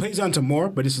into, it plays on to more,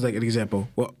 but this is like an example,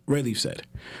 what Ray Leaf said.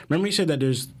 Remember he said that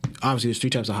there's 3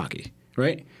 types of hockey,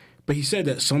 right? But he said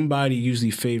that somebody usually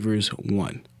favors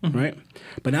one, right?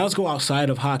 But now let's go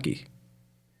outside of hockey.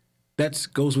 That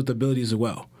goes with abilities as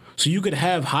well. So you could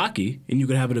have hockey, and you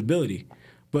could have an ability,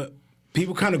 but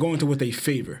people kind of go into what they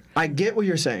favor. I get what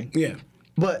you're saying. Yeah.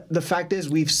 But the fact is,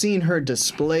 we've seen her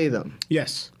display them.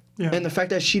 Yes. Yeah. And the fact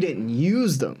that she didn't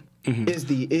use them is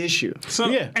the issue. So,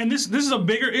 and this is a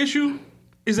bigger issue,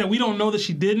 is that we don't know that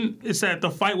she didn't. It's that the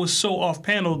fight was so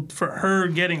off-panel for her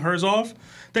getting hers off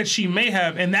that she may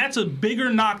have. And that's a bigger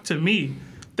knock to me,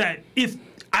 that if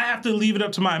I have to leave it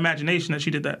up to my imagination that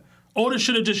she did that. Oda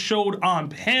should have just showed on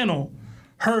panel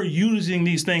her using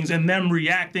these things and them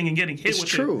reacting and getting hit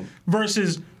with it.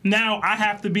 Versus now I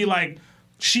have to be like,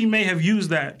 she may have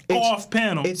used that off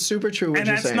panel. It's super true what and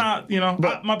you're that's saying. not, you know,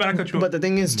 my bad, I cut you off. But the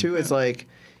thing is, too, it's like,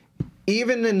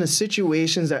 even in the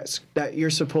situations that you're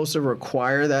supposed to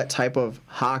require that type of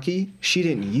hockey, she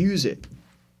didn't use it.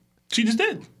 She just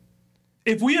did.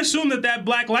 If we assume that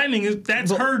Black Lightning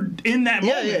that's her in that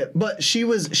moment. Yeah, but she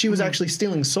was actually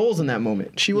stealing souls in that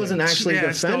moment. She wasn't actually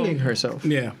defending herself.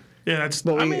 Yeah, that's.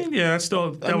 Still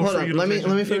that hold on. Let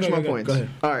me finish my points. Go ahead.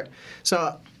 All right.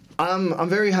 So I'm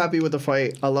very happy with the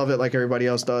fight. I love it like everybody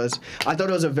else does. I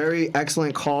thought it was a very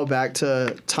excellent callback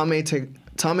to Tamete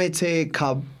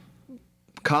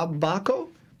Kabako.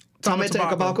 Tamete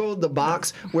Kabako, the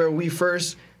box where we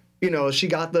first. You know, she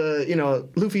got the,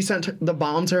 Luffy sent the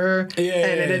bomb to her, and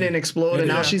it didn't explode, and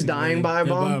now she's dying by a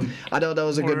bomb. I thought that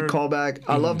was a good callback.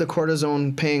 I love the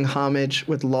Cortisone paying homage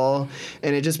with Law,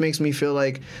 and it just makes me feel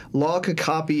like Law could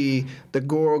copy the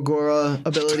Goro Gora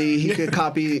ability. He could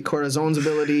copy Cortisone's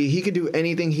ability. He could do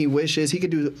anything he wishes. He could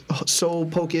do Soul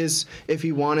Pocus if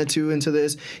he wanted to into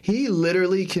this. He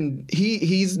literally can.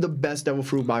 He's the best Devil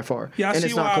Fruit by far, and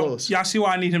it's not close. Y'all see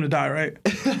why I need him to die, right?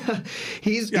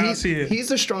 He's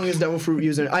the strongest Devil Fruit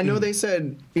user. I know they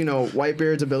said,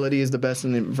 Whitebeard's ability is the best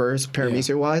in the verse,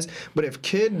 parameter-wise, but if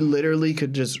Kid literally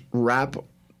could just wrap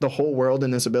the whole world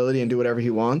in this ability and do whatever he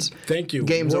wants, thank you.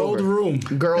 Game's World over. Room.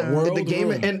 Girl, World the game,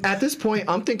 room. and at this point,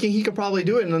 I'm thinking he could probably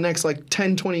do it in the next,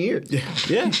 10, 20 years.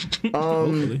 Yeah.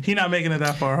 He's not making it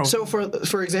that far, hopefully. So,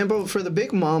 for example, for the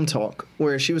Big Mom talk,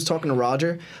 where she was talking to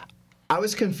Roger, I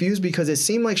was confused because it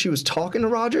seemed like she was talking to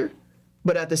Roger,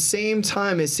 but at the same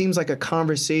time, it seems like a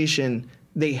conversation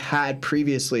they had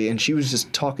previously, and she was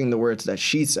just talking the words that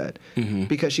she said,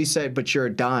 because she said, "But you're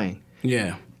dying."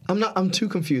 Yeah. I'm too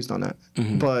confused on that.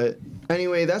 But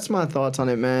anyway, that's my thoughts on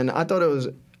it, man. I thought it was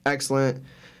excellent.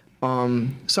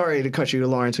 Sorry to cut you,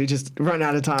 Lawrence. We just run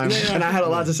out of time, and I had a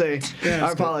lot to say. I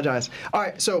apologize. All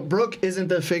right, so Brook isn't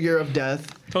the figure of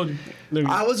death. Told you.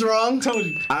 I was wrong. Told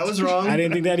you. I was wrong. I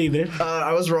didn't think that either.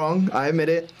 I was wrong. I admit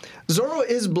it. Zoro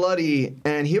is bloody,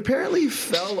 and he apparently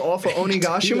fell off of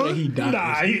Onigashima. He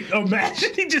died.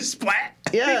 Imagine he just splat.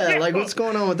 Yeah, like what's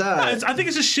going on with that? I think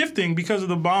it's just shifting because of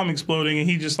the bomb exploding, and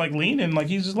he just leaning, like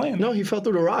he's just laying. No, he fell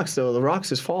through the rocks though. The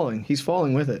rocks is falling. He's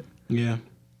falling with it. Yeah.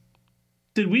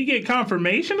 Did we get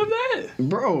confirmation of that?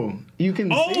 Bro, you can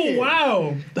see it. Oh,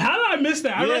 wow. How did I miss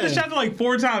that? I read this chapter like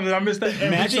 4 times and I missed that every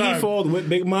Imagine time. he falls with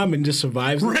Big Mom and just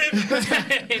survives.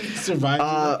 Survives.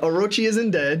 Orochi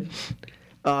isn't dead.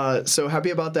 So happy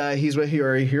about that. He's with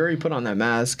Hiyori. Hiyori put on that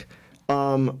mask.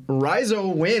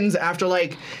 Raizo wins after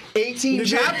like 18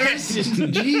 chapters.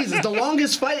 Jeez, it's the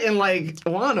longest fight in like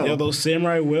Wano. Yo, those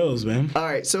samurai wills, man. All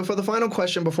right, so for the final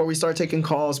question before we start taking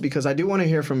calls, because I do want to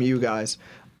hear from you guys.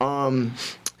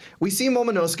 We see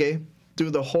Momonosuke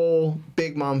through the whole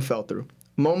Big Mom fell through.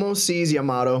 Momo sees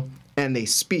Yamato and they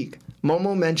speak.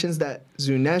 Momo mentions that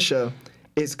Zunesha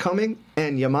is coming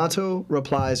and Yamato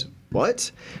replies,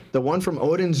 "What? The one from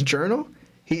Odin's journal?"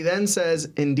 He then says,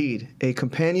 "Indeed, a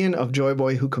companion of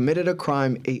JoyBoy who committed a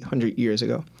crime 800 years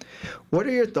ago." What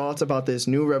are your thoughts about this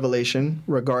new revelation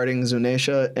regarding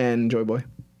Zunesha and JoyBoy?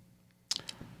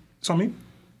 It's on me?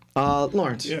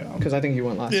 Lawrence. Yeah. Because I think you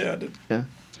went last. Yeah, I did. Yeah.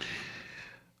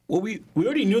 Well, we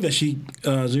already knew that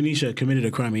Zunesha committed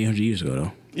a crime 800 years ago,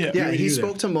 though. Yeah. Yeah, he knew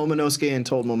spoke to Momonosuke and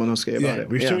told Momonosuke about it.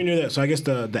 We sure knew that. So I guess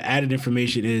the added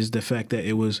information is the fact that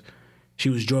she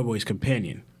was JoyBoy's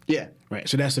companion. Yeah. Right.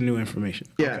 So that's the new information.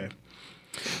 Yeah. Okay.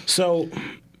 So,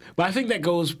 but I think that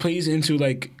plays into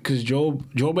like because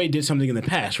JoyBoy did something in the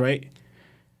past, right?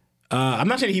 I'm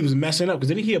not saying he was messing up because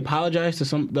didn't he apologize to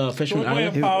the Fisherman JoyBoy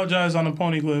Island? apologized on the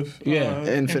Poneglyph. Yeah.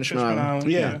 In Fisherman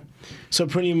Island. Yeah. So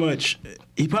pretty much,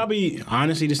 he probably,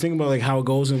 honestly, just think about like how it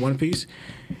goes in One Piece.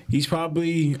 He's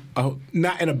probably,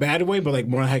 not in a bad way, but like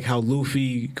more like how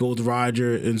Luffy, Gold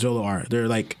Roger, and Zoro are. They're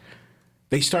like,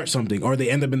 they start something or they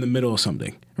end up in the middle of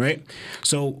something, right?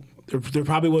 So there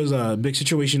probably was a big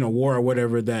situation, a war or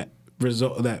whatever that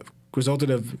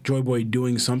resulted of JoyBoy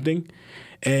doing something,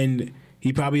 and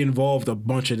he probably involved a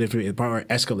bunch of different, probably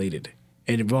escalated,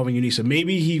 and involving Unisa.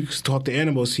 Maybe he talked to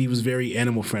animals. He was very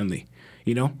animal friendly,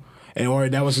 you know, or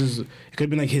that was his. It could have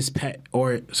been like his pet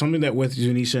or something that with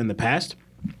Zunesha in the past.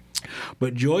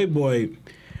 But JoyBoy,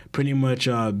 pretty much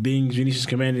being Zunesha's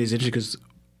commander is interesting because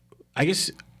I guess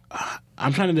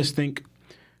I'm trying to just think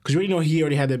because we already know he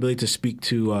already had the ability to speak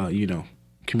to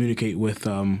communicate with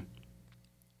the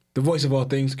voice of all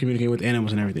things, communicate with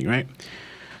animals and everything, right?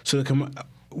 So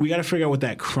we got to figure out what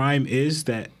that crime is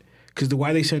because the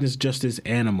why they said is just this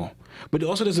animal, but it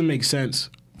also doesn't make sense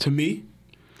to me.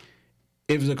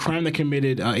 If it's a crime that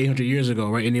committed 800 years ago,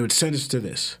 right, and they would sentence to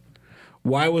this,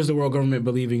 why was the world government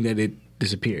believing that it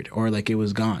disappeared or like it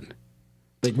was gone?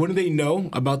 Like, what do they know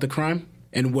about the crime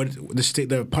and what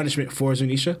the punishment for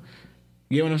Zunesha?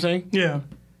 You get what I'm saying? Yeah.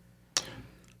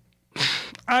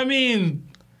 I mean,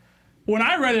 when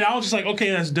I read it, I was just like,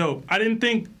 okay, that's dope. I didn't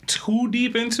think too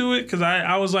deep into it because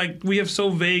I was like, we have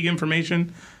so vague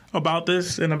information about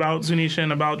this and about Zunesha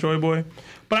and about JoyBoy.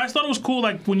 But I thought it was cool,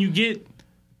 like, when you get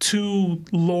two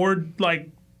lore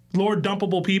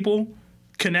dumpable people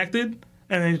connected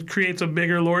and it creates a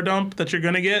bigger lore dump that you're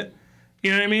going to get.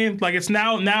 You know what I mean? Like, it's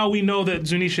now we know that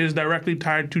Zunesha is directly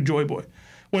tied to JoyBoy.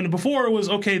 When before it was,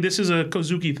 okay, this is a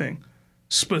Kozuki thing,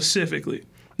 specifically.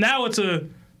 Now it's a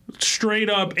straight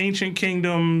up ancient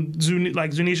kingdom,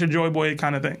 Zunesha JoyBoy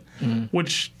kind of thing,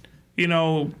 which,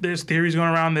 there's theories going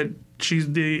around that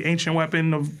she's the ancient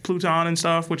weapon of Pluton and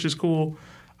stuff, which is cool.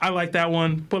 I like that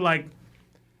one. But, like,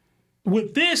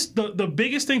 with this, the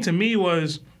biggest thing to me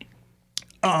was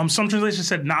some translations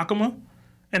said Nakama,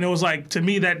 and it was like, to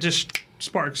me, that just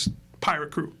sparks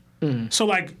pirate crew. So,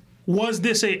 like, was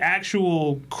this a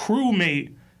actual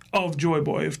crewmate of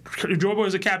JoyBoy? If JoyBoy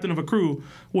is a captain of a crew,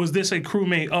 was this a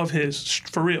crewmate of his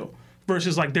for real?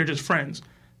 Versus, like, they're just friends.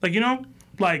 Like,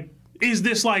 like, is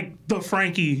this, like, the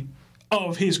Frankie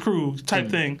of his crew type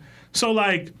thing? So,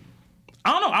 like,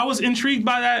 I don't know. I was intrigued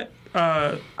by that.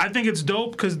 I think it's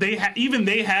dope because they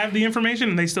have the information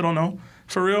and they still don't know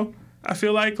for real. I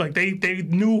feel like they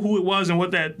knew who it was and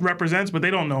what that represents, but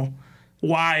they don't know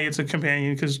why it's a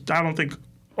companion because I don't think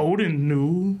Odin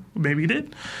knew. Maybe he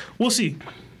did. We'll see.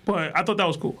 But I thought that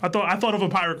was cool. I thought of a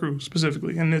pirate crew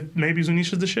specifically, and maybe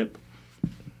Zunesha's the ship.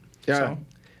 Yeah.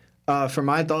 So. For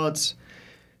my thoughts,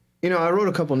 I wrote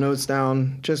a couple notes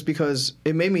down just because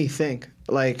it made me think,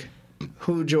 like,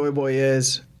 who JoyBoy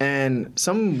is, and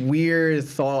some weird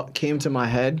thought came to my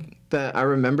head that I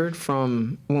remembered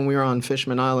from when we were on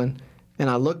Fishman Island, and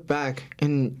I looked back,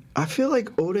 and I feel like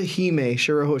Oda Hime,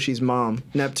 Shirahoshi's mom,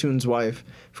 Neptune's wife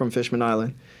from Fishman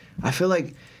Island, I feel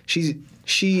like she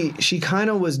kind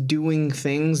of was doing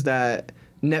things that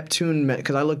Neptune meant,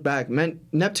 because I look back,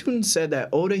 Neptune said that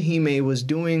Oda Hime was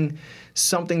doing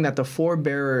something that the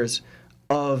forebearers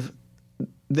of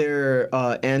their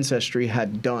ancestry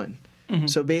had done. Mm-hmm.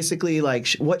 So basically, like,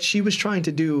 what she was trying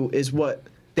to do is what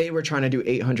they were trying to do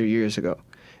 800 years ago.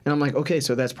 And I'm like, okay,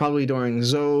 so that's probably during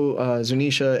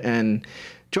Zunesha and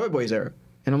JoyBoy's era.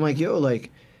 And I'm like, yo, like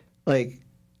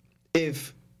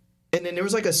if. And then there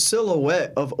was like a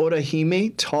silhouette of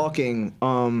Orihime talking.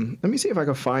 Let me see if I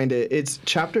can find it. It's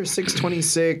chapter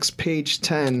 626, page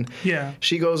 10. Yeah.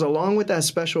 She goes, along with that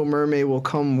special mermaid will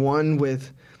come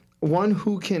one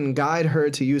who can guide her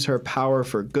to use her power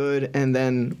for good. And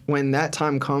then when that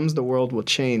time comes, the world will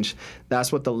change.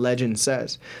 That's what the legend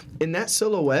says. In that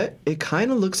silhouette, it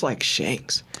kind of looks like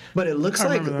Shanks. But it looks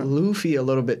like Luffy a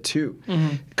little bit too.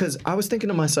 Because I was thinking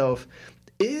to myself,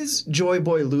 is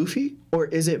JoyBoy Luffy or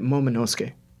is it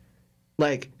Momonosuke?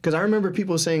 Like, because I remember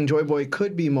people saying JoyBoy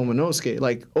could be Momonosuke.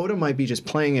 Like, Oda might be just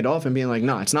playing it off and being like,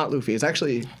 nah, it's not Luffy. It's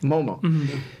actually Momo.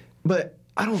 But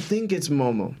I don't think it's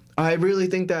Momo. I really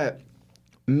think that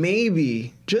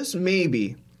maybe, just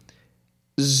maybe,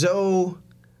 Zoe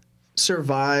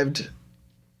survived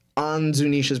on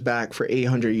Zunisha's back for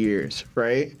 800 years,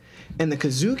 right? And the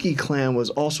Kazuki clan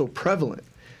was also prevalent.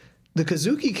 The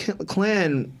Kazuki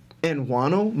clan and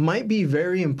Wano might be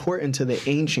very important to the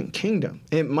ancient kingdom.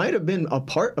 It might have been a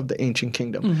part of the ancient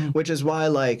kingdom, which is why,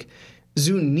 like,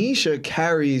 Zunesha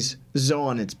carries Zoe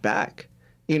on its back,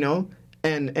 you know?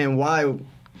 And why,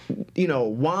 you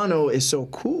know, Wano is so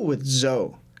cool with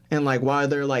Zoe. And, like, why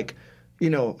they're, like,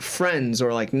 you know, friends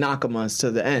or, like, Nakamas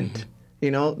to the end. You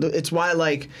know? It's why,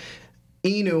 like,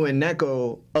 Inu and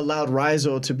Neko allowed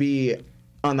Raizo to be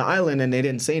on the island and they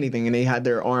didn't say anything and they had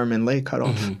their arm and leg cut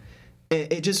off.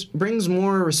 It just brings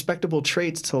more respectable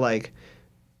traits to, like,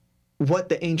 what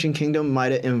the ancient kingdom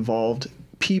might have involved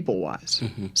people-wise.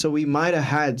 So we might have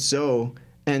had Zoe,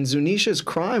 and Zunisha's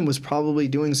crime was probably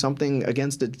doing something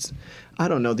against its, I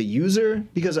don't know, the user.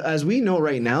 Because as we know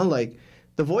right now, like,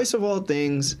 the voice of all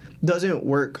things doesn't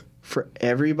work for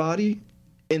everybody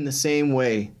in the same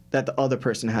way that the other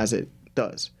person has it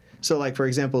does. So, like, for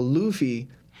example, Luffy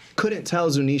couldn't tell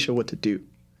Zunesha what to do.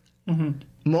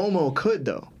 Momo could,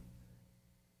 though.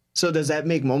 So does that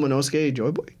make Momonosuke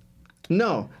JoyBoy?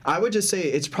 No. I would just say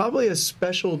it's probably a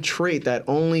special trait that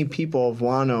only people of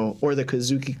Wano or the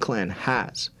Kazuki clan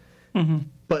has.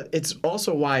 But it's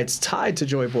also why it's tied to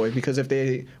JoyBoy, because if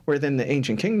they were within the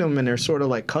ancient kingdom and they're sort of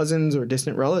like cousins or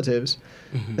distant relatives,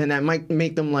 then that might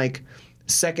make them like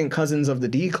second cousins of the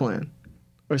D clan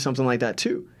or something like that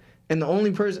too. And the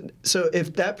only person, so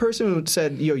if that person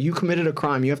said, yo, you committed a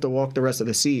crime, you have to walk the rest of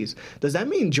the seas, does that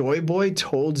mean JoyBoy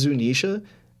told Zunesha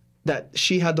that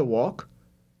she had to walk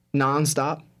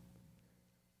nonstop,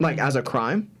 like, as a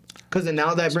crime? Because then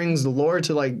now that brings the lore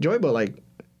to, like, JoyBoy, like,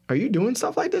 are you doing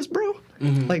stuff like this, bro?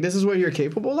 Like, this is what you're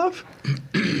capable of?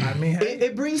 I mean,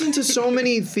 it brings into so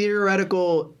many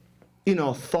theoretical, you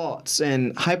know, thoughts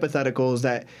and hypotheticals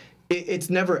that it's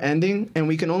never ending, and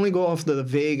we can only go off the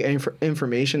vague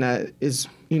information that is,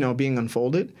 you know, being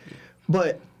unfolded.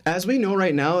 But as we know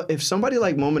right now, if somebody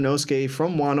like Momonosuke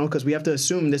from Wano, because we have to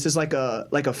assume this is like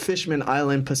a Fishman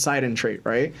Island Poseidon trait,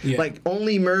 right? Yeah. Like,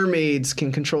 only mermaids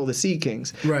can control the Sea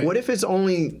Kings. Right. What if it's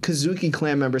only Kazuki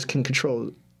clan members can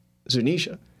control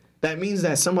Zunesha? That means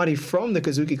that somebody from the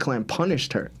Kazuki clan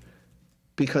punished her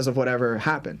because of whatever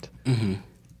happened.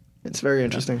 It's very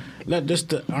interesting. I want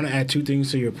to add two things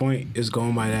to your point is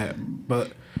going by that.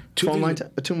 But two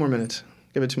more minutes.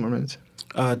 Give it 2 more minutes.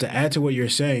 To add to what you're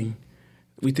saying,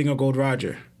 we think of Gold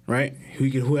Roger, right?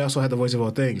 Who also had the voice of all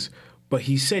things. But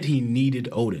he said he needed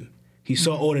Odin. He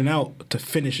saw Odin out to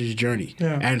finish his journey.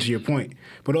 Yeah. And to your point.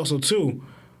 But also, too,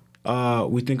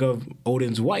 we think of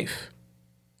Odin's wife.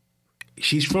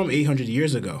 She's from 800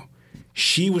 years ago.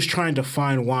 She was trying to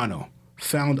find Wano,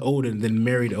 found Odin, then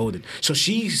married Odin. So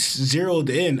she zeroed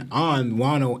in on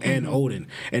Wano and Odin.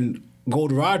 And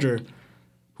Gold Roger,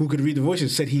 who could read the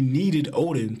voices, said he needed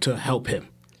Odin to help him.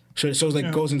 So it's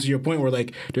like goes into your point where,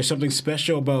 like, there's something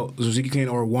special about Zuzuki Clan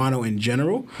or Wano in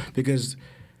general, because,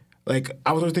 like,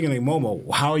 I was always thinking, like,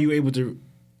 Momo, how are you able to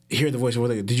hear the voice of,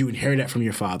 like, did you inherit that from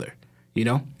your father? You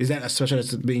know? Is that a special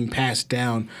that's being passed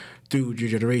down through your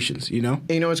generations, you know?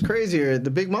 And you know what's crazier?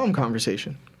 The Big Mom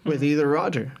conversation with either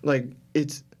Roger. Like,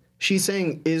 she's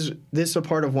saying, is this a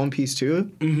part of One Piece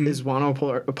too? Is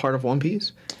Wano a part of One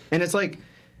Piece? And it's like,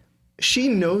 she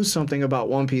knows something about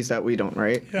One Piece that we don't,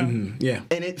 right? Yeah. Yeah.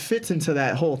 And it fits into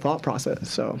that whole thought process.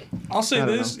 So I'll say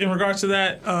this in regards to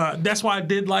that. That's why I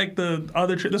did like the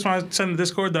other. That's why I said in the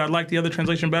Discord that I liked the other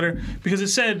translation better, because it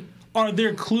said, "Are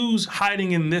there clues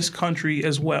hiding in this country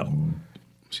as well?"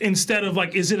 Instead of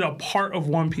like, "Is it a part of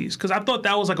One Piece?" Because I thought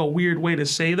that was like a weird way to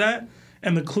say that.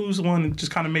 And the clues one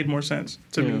just kind of made more sense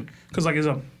to me. Because, like, is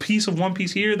a piece of One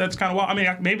Piece here? That's kind of wild. I mean,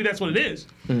 maybe that's what it is.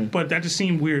 But that just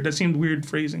seemed weird. That seemed weird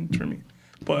phrasing for me.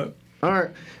 But all right.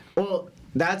 Well,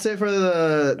 That's it for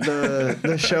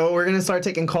the show. We're gonna start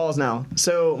taking calls now.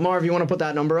 So Marv, you want to put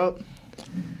that number up?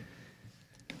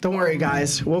 Don't worry,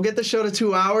 guys. We'll get the show to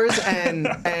 2 hours, and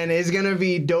it's gonna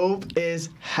be dope as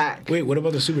heck. Wait, what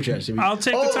about the super chats? I'll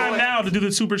take the time now to do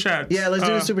the super chats. Yeah, let's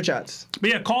do the super chats. But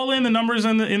yeah, call in. The numbers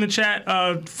in the chat.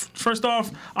 First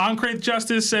off, Oncrate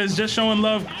Justice says just showing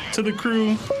love to the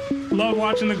crew. Love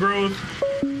watching the growth.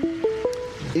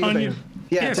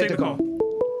 Yeah, take the call.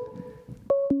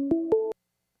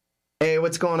 Hey,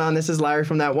 what's going on? This is Larry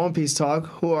from That One Piece Talk.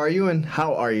 Who are you and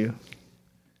how are you?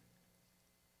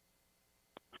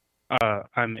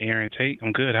 I'm Aaron Tate.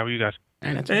 I'm good. How are you guys?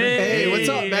 Hey, what's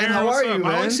up, man? How are you, man?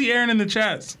 I always see Aaron in the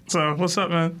chats. So, what's up,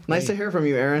 man? Nice to hear from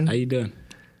you, Aaron. How you doing?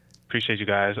 Appreciate you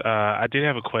guys. I did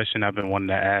have a question I've been wanting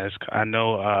to ask. I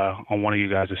know on one of you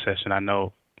guys' session, I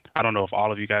don't know if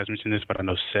all of you guys mentioned this, but I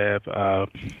know Seb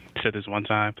said this one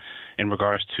time in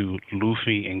regards to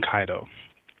Luffy and Kaido.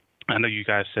 I know you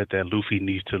guys said that Luffy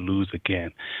needs to lose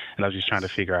again, and I was just trying to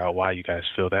figure out why you guys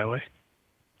feel that way.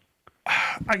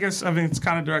 I guess, it's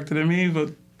kind of directed at me,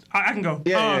 but I can go.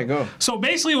 Yeah, go. So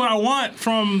basically what I want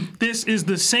from this is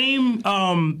the same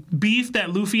beef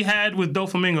that Luffy had with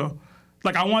Doflamingo.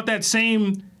 Like, I want that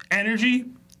same energy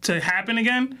to happen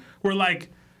again, where, like,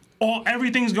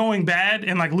 everything's going bad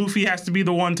and, like, Luffy has to be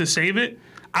the one to save it.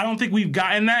 I don't think we've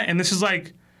gotten that, and this is,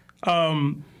 like,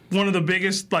 one of the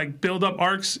biggest, like, build-up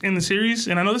arcs in the series.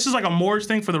 And I know this is like a Morge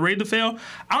thing for the raid to fail.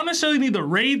 I don't necessarily need the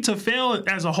raid to fail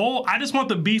as a whole. I just want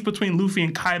the beef between Luffy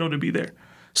and Kaido to be there.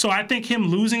 So I think him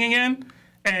losing again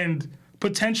and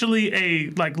potentially a,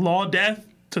 like, law death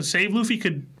to save Luffy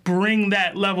could bring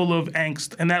that level of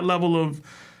angst and that level of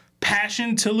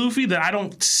passion to Luffy that I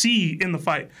don't see in the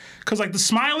fight. Because, like, the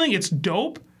smiling, it's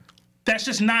dope. That's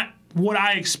just not what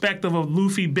I expect of a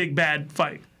Luffy big bad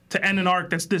fight to end an arc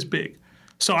that's this big.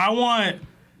 So I want...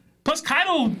 Plus,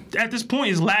 Kaido, at this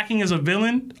point, is lacking as a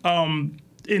villain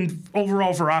in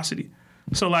overall ferocity.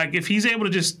 So, like, if he's able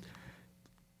to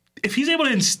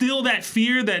instill that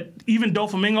fear that even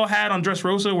Doflamingo had on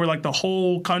Dressrosa, where, like, the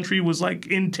whole country was, like,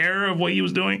 in terror of what he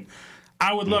was doing,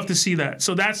 I would love to see that.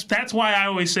 So that's why I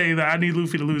always say that I need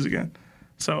Luffy to lose again.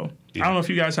 So I don't know if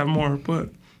you guys have more, but...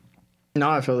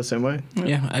 No, I feel the same way.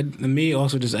 Yeah, me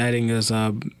also just adding is...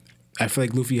 I feel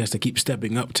like Luffy has to keep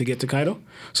stepping up to get to Kaido.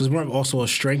 So it's more of also a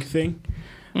strength thing.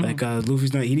 Like,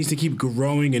 Luffy's not... He needs to keep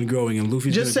growing and growing, and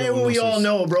Luffy's... Just say what we all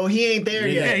know, bro. He ain't there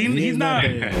yet. Yeah, he's not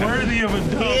worthy of a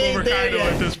dub over Kaido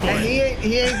at this point. And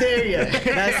he ain't there yet.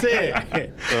 That's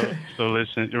it. So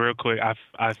listen, real quick.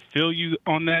 I feel you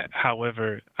on that.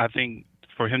 However, I think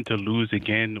for him to lose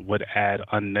again would add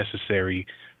unnecessary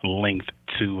length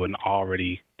to an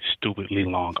already stupidly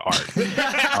long arc. You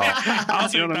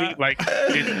know what I mean? Like,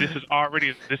 this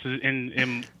is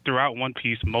in throughout One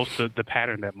Piece. Most of the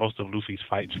pattern that most of Luffy's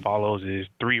fights follows is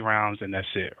 3 rounds and that's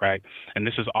it, right? And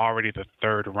this is already the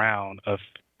 3rd round of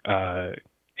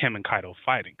him and Kaido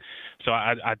fighting. So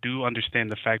I do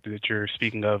understand the fact that you're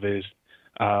speaking of is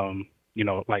you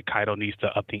know, like, Kaido needs to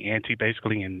up the ante,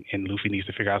 basically, and Luffy needs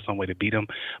to figure out some way to beat him.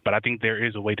 But I think there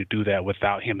is a way to do that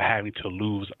without him having to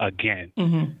lose again,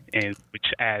 and which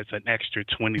adds an extra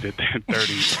 20 to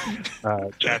 30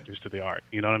 chapters to the arc.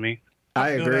 You know what I mean?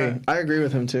 I agree. I agree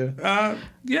with him, too. Yeah,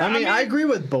 I mean, I agree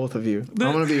with both of you.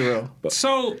 I'm going to be real.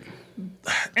 So,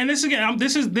 and this again,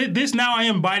 this now I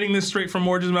am biting this straight from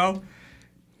Morge's mouth.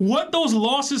 What those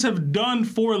losses have done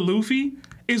for Luffy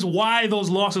is why those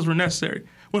losses were necessary.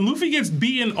 When Luffy gets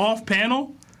beaten off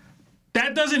panel,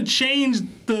 that doesn't change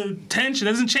the tension.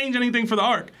 It doesn't change anything for the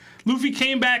arc. Luffy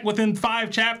came back within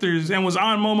 5 chapters and was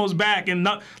on Momo's back, and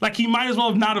like, he might as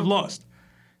well not have lost.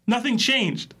 Nothing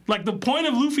changed. Like, the point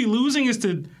of Luffy losing is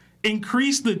to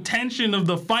increase the tension of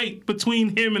the fight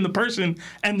between him and the person,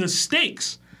 and the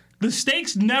stakes. The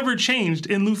stakes never changed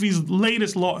in Luffy's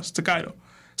latest loss to Kaido.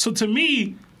 So to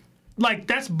me, like,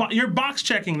 you're box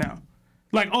checking now.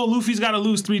 Like, oh, Luffy's got to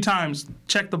lose 3 times.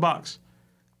 Check the box.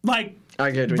 Like,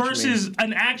 I get what versus you mean.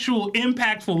 an actual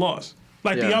impactful loss,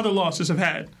 like the other losses have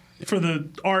had for the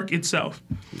arc itself.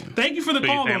 Thank you for the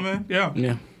call, though, man.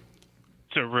 Yeah.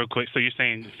 So real quick, so you're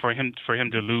saying for him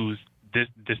to lose, this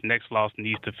next loss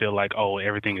needs to feel like, oh,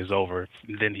 everything is over,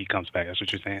 then he comes back. That's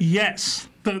what you're saying? Yes.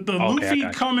 The Luffy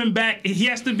coming back, he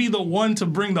has to be the one to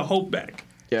bring the hope back.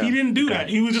 Yeah. He didn't do that.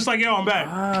 He was just like, yo, I'm back.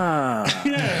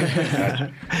 Yeah.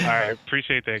 Gotcha. All right.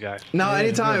 Appreciate that, guys. No,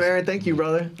 anytime, Aaron. Thank you,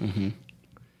 brother.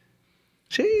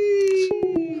 Sheesh.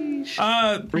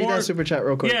 Read that super chat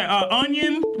real quick. Yeah,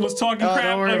 Onion was talking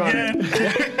crap again.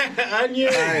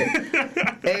 Onion. All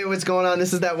right. Hey, what's going on?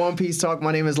 This is That One Piece Talk.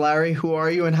 My name is Larry. Who are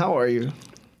you and how are you?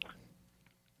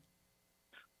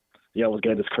 Yo, what's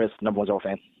good? This is Chris, #1 Zoro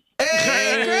fan.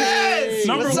 Hey, Chris! Chris,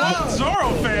 Number what's one up? Zoro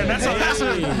fan.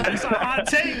 That's a hot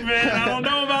take, man. I don't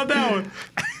know about that one.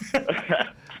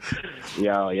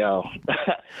 Yo.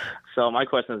 So my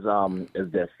question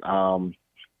is this.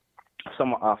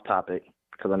 Somewhat off topic,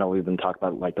 because I know we've been talking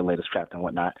about like the latest chapter and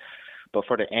whatnot. But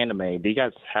for the anime, do you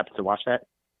guys happen to watch that?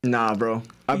 Nah, bro.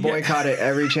 I boycott it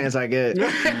every chance I get.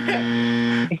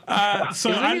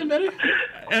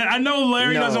 I know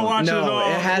Larry doesn't watch it at all.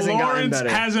 It hasn't gotten Lawrence better.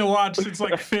 hasn't watched since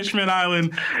like Fishman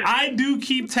Island. I do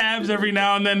keep tabs every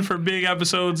now and then for big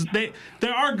episodes.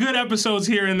 There are good episodes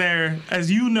here and there,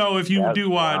 as you know if you do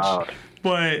watch.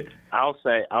 But I'll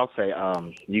say,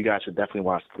 you guys should definitely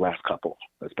watch the last couple,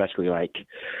 especially like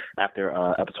after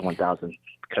episode 1000,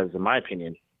 because in my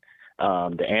opinion,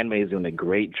 the anime is doing a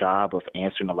great job of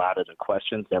answering a lot of the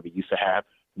questions that we used to have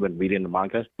when reading the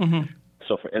manga. Mm-hmm.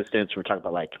 So, for instance, we're talking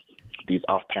about like these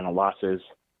off-panel losses,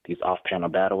 these off-panel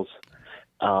battles.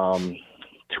 2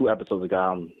 episodes ago,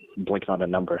 I'm blinking on the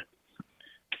number.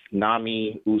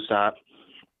 Nami, Usopp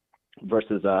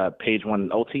versus Page 1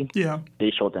 and Oti. yeah.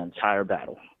 They showed the entire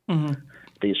battle. Mm-hmm.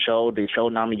 They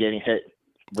showed Nami getting hit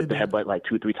with the headbutt like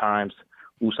 2-3 times.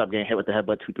 Usopp getting hit with the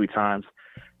headbutt 2-3 times.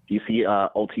 You see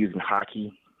Oti using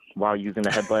hockey while using the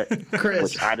headbutt, Chris,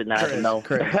 which I did not even know.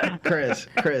 Chris.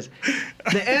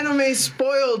 The anime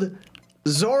spoiled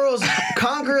Zoro's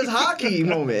Conqueror's hockey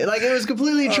moment. Like, it was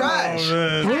completely trash.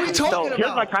 man. What are we talking So here's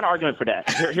my about? counter argument for that.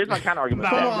 Here's my counter argument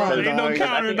for Nah, that. bro, Because ain't no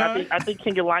counter, I think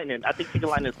King of Lightning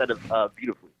said it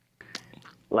beautifully.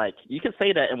 Like, you can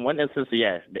say that in one instance,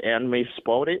 yeah, the anime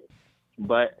spoiled it,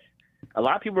 but a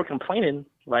lot of people were complaining,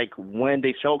 like, when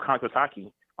they showed Conqueror's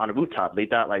hockey on the rooftop, they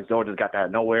thought, like, Zoro just got that out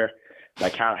of nowhere.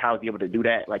 Like, how was he able to do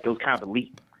that? Like, it was kind of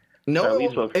elite. No, At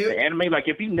least with the anime, like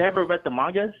if you never read the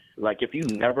manga,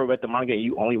 and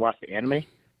you only watch the anime, it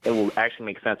will actually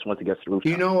make sense once it gets to the rooftop.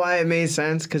 you know why it made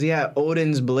sense? Because he had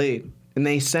Odin's blade. And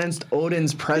they sensed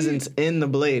Odin's presence in the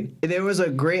blade. There was a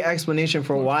great explanation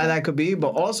for why that could be, but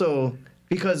also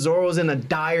because Zoro was in a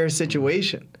dire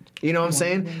situation. You know what I'm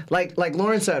saying? Like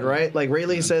Lauren said, right? Like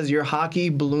Rayleigh says, your hockey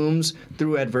blooms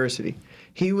through adversity.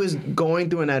 He was going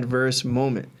through an adverse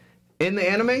moment. In the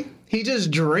anime, he just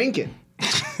drinking.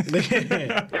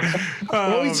 What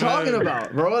are we talking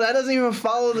about, bro? That doesn't even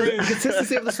follow the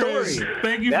consistency of the story.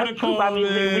 Thank you for the call, I mean,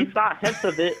 man. we saw hints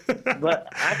of it, but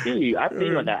I feel you. I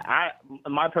feel on that.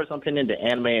 In my personal opinion, the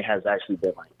anime has actually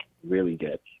been like really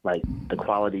good. Like the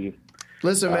quality.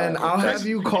 Listen, man, I'll have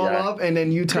you call up and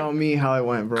then you tell me how it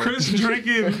went, bro. Chris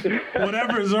drinking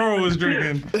whatever Zoro was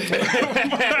drinking.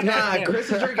 Nah,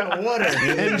 Chris is drinking water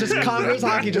and just Congress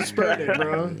hockey just spread it,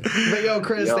 bro. But yo,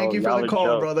 Chris, thank you for the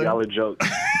call, brother. Y'all are jokes.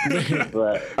 But I keep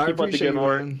up the appreciate good you,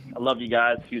 work. man. I love you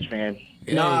guys. Huge fan.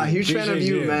 Nah, huge fan of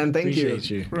Appreciate you, man. Thank you.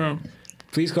 Appreciate you. Bro.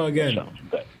 Please call again.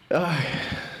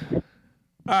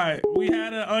 All right, we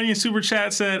had an Onion super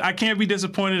chat said, I can't be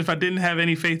disappointed if I didn't have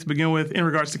any faith to begin with in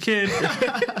regards to Kid,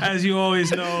 as you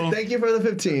always know. Thank you for the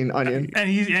 15, Onion. And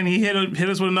he hit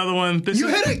us with another one. This You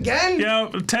is, hit again? Yeah,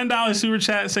 $10 super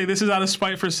chat say this is out of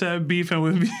spite for Seb beefing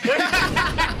with me.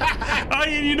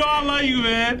 Onion, you know I love you,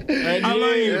 man. I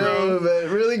love you, bro. Yo,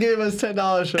 man, really gave us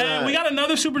 $10 for that. And we got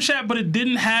another super chat, but it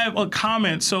didn't have a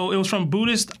comment, so it was from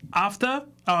Buddhist Afta.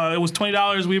 It was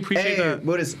 $20. We appreciate Hey, that.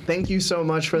 Buddhist, thank you so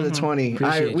much for the 20.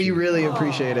 Appreciate We you. really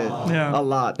appreciate it. Yeah. A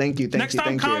lot. Thank you. Next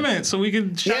time, comment so we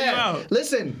can shout you Yeah. out.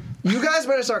 Listen, you guys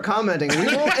better start commenting.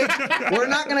 We're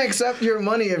not going to accept your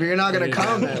money if you're not going to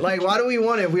comment. Like, why do we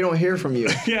want it if we don't hear from you?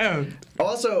 Yeah.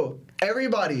 Also,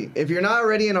 everybody, if you're not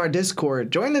already in our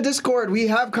Discord, join the Discord. We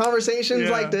have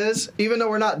conversations like this. Even though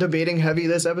we're not debating heavy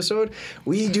this episode,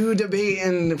 we do debate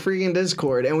in the freaking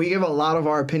Discord, and we give a lot of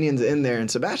our opinions in there. And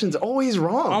Sebastian's always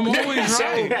wrong. I'm always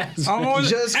right. I'm always,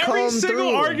 Just every come single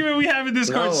through. argument we have in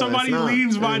Discord, No, somebody it's not.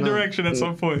 leans my It's not. direction at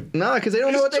some point. Nah, because they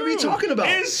don't know what they be true. talking about.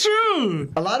 It's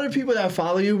true. A lot of people that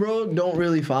follow you, bro, don't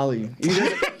really follow you.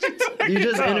 You're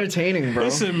just entertaining, bro.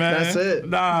 Listen, man. That's it.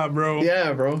 Nah, bro.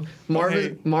 Yeah, bro.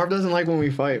 Okay. Marv doesn't like when we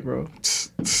fight, bro.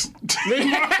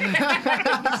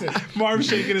 Marv's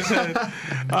shaking his head.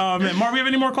 Man, Marv, we have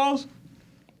any more calls?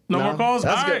 No more calls?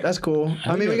 That's All good. right. That's cool.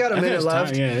 I mean, we got a I think minute it's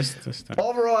left. time. Yeah, it's time.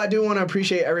 Overall, I do want to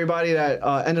appreciate everybody that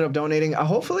ended up donating.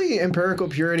 Hopefully, Empirical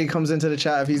Purity comes into the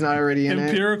chat if he's not already in it.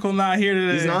 Empirical not here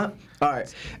today. He's not? All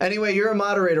right. Anyway, you're a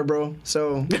moderator, bro.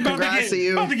 So, congrats to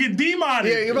you. About to get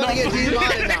demodded. Yeah, you're about to get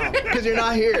demodded now because you're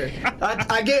not here.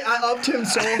 I upped him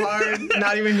so hard,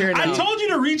 not even here now. I told you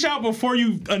to reach out before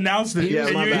you announced it. Yeah,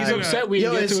 And my you're- bad. He's upset we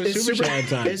didn't get to his super chat in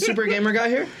time. Is Super Gamer Guy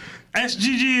here?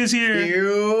 SGG is here.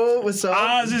 Yo, what's up?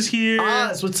 Oz is here.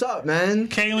 Oz, what's up, man?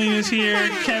 Kayleen is here.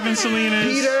 Kevin Salinas.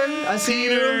 Peter, I see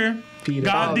you.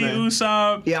 God the man.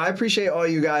 Usopp. Yeah, I appreciate all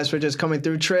you guys for just coming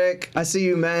through. Trick, I see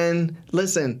you, man.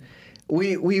 Listen,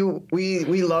 we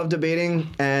love debating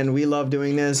and we love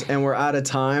doing this, and we're out of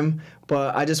time.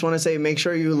 But I just want to say, make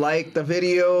sure you like the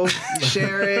video,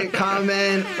 share it,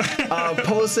 comment,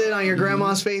 post it on your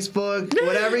grandma's Facebook,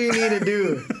 whatever you need to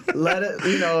do. Let it,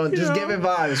 just give it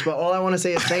vibes. But all I want to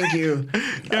say is thank you.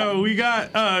 Yo, we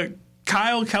got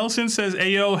Kyle Kelson says,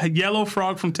 "Ayo, Yellow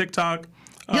Frog from TikTok."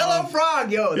 Yellow Frog,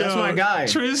 that's my guy.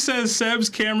 Triz says Seb's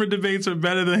camera debates are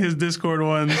better than his Discord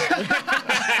ones.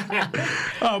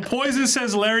 Poison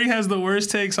says Larry has the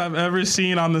worst takes I've ever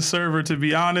seen on the server, to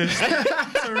be honest.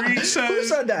 Tariq says Who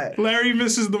said that? Larry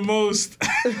misses the most.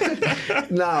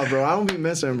 Nah, bro, I don't be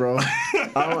missing, bro.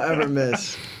 I don't ever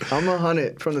miss. I'm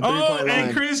 100 from the three-point line.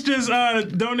 And Chris just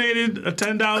donated a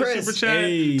 $10 super chat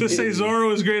to say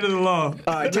Zoro is greater than law.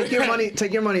 All right, take your money.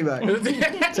 Take your money back.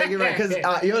 Take it back, because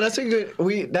that's a good.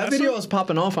 That video is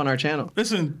popping off on our channel.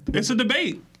 Listen, it's a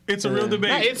debate. It's a real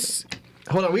debate.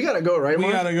 Hold on, we gotta go, right?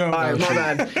 We gotta go. All right, my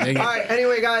bad. All right,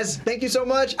 anyway, guys, thank you so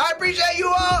much. I appreciate you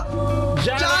all.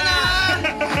 Jana!